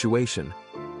peculiar situation?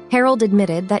 Harold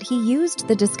admitted that he used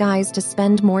the disguise to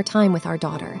spend more time with our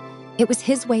daughter. It was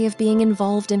his way of being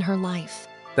involved in her life.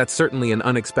 That's certainly an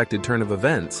unexpected turn of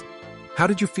events. How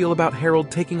did you feel about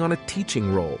Harold taking on a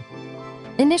teaching role?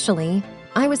 Initially,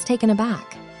 I was taken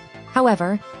aback.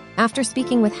 However, after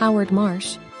speaking with Howard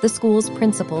Marsh, the school's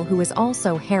principal who is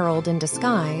also Harold in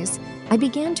disguise, I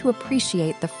began to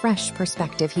appreciate the fresh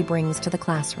perspective he brings to the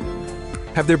classroom.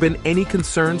 Have there been any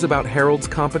concerns about Harold's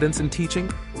competence in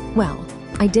teaching? Well,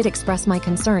 I did express my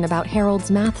concern about Harold's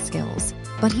math skills,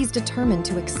 but he's determined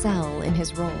to excel in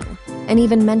his role, and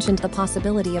even mentioned the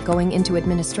possibility of going into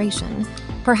administration,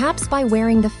 perhaps by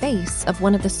wearing the face of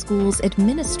one of the school's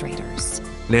administrators.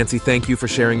 Nancy, thank you for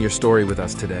sharing your story with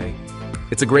us today.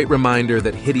 It's a great reminder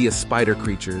that hideous spider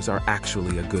creatures are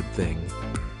actually a good thing.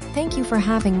 Thank you for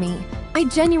having me. I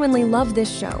genuinely love this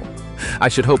show. I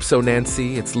should hope so,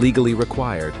 Nancy. It's legally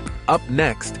required. Up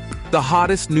next, the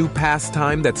hottest new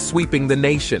pastime that's sweeping the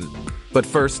nation. But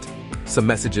first, some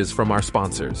messages from our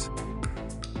sponsors.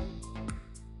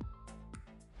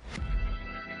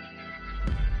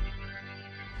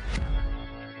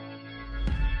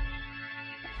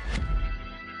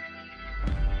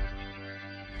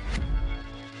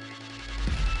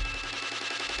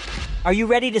 Are you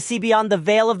ready to see beyond the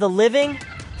veil of the living?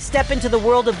 Step into the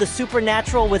world of the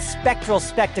supernatural with spectral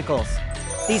spectacles.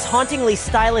 These hauntingly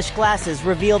stylish glasses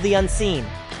reveal the unseen.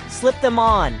 Slip them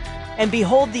on, and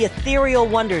behold the ethereal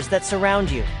wonders that surround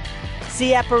you.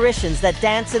 See apparitions that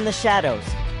dance in the shadows,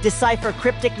 decipher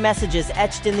cryptic messages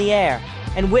etched in the air,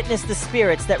 and witness the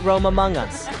spirits that roam among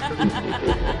us.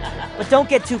 But don't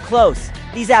get too close.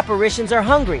 These apparitions are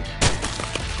hungry.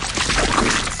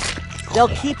 They'll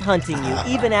keep hunting you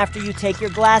even after you take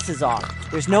your glasses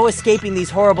off. There's no escaping these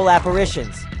horrible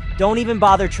apparitions. Don't even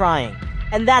bother trying.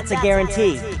 And that's a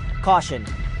guarantee. Caution.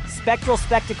 Spectral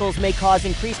spectacles may cause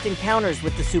increased encounters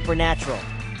with the supernatural.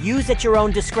 Use at your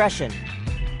own discretion.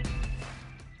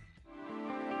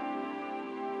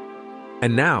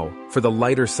 And now, for the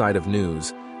lighter side of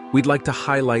news, we'd like to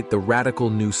highlight the radical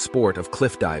new sport of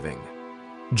cliff diving.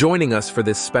 Joining us for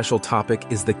this special topic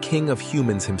is the king of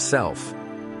humans himself.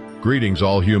 Greetings,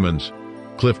 all humans.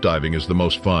 Cliff diving is the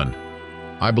most fun.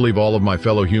 I believe all of my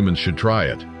fellow humans should try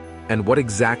it. And what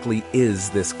exactly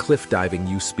is this cliff diving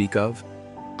you speak of?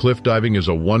 Cliff diving is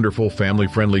a wonderful,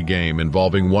 family-friendly game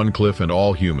involving one cliff and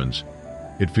all humans.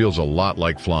 It feels a lot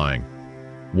like flying.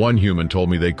 One human told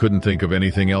me they couldn't think of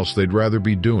anything else they'd rather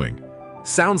be doing.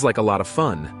 Sounds like a lot of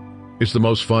fun. It's the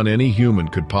most fun any human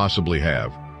could possibly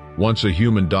have. Once a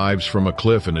human dives from a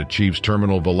cliff and achieves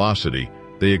terminal velocity,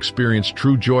 they experience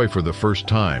true joy for the first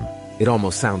time. It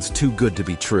almost sounds too good to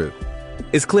be true.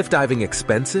 Is cliff diving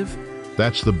expensive?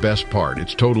 That's the best part.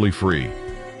 It's totally free.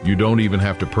 You don't even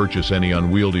have to purchase any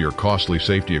unwieldy or costly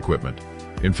safety equipment.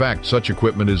 In fact, such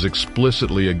equipment is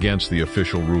explicitly against the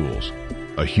official rules.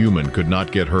 A human could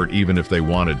not get hurt even if they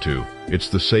wanted to. It's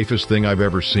the safest thing I've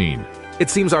ever seen. It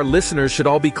seems our listeners should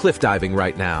all be cliff diving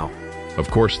right now.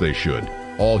 Of course they should.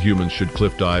 All humans should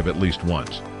cliff dive at least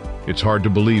once. It's hard to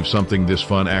believe something this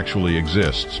fun actually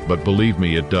exists, but believe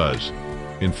me, it does.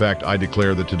 In fact, I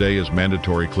declare that today is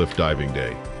mandatory cliff diving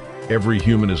day. Every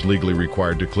human is legally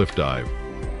required to cliff dive.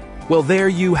 Well, there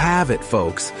you have it,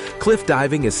 folks. Cliff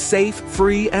diving is safe,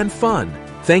 free, and fun.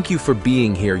 Thank you for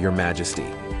being here, Your Majesty.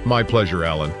 My pleasure,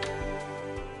 Alan.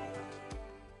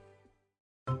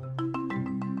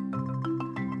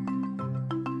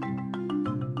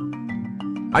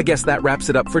 I guess that wraps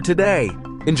it up for today.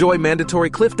 Enjoy Mandatory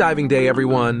Cliff Diving Day,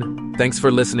 everyone. Thanks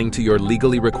for listening to your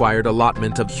legally required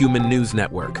allotment of Human News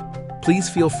Network. Please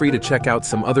feel free to check out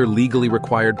some other legally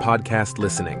required podcast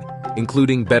listening,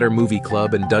 including Better Movie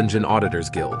Club and Dungeon Auditors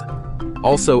Guild.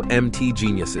 Also, MT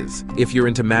Geniuses, if you're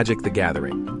into Magic the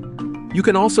Gathering. You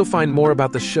can also find more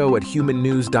about the show at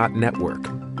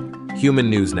humannews.network. Human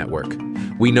News Network.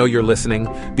 We know you're listening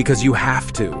because you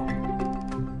have to.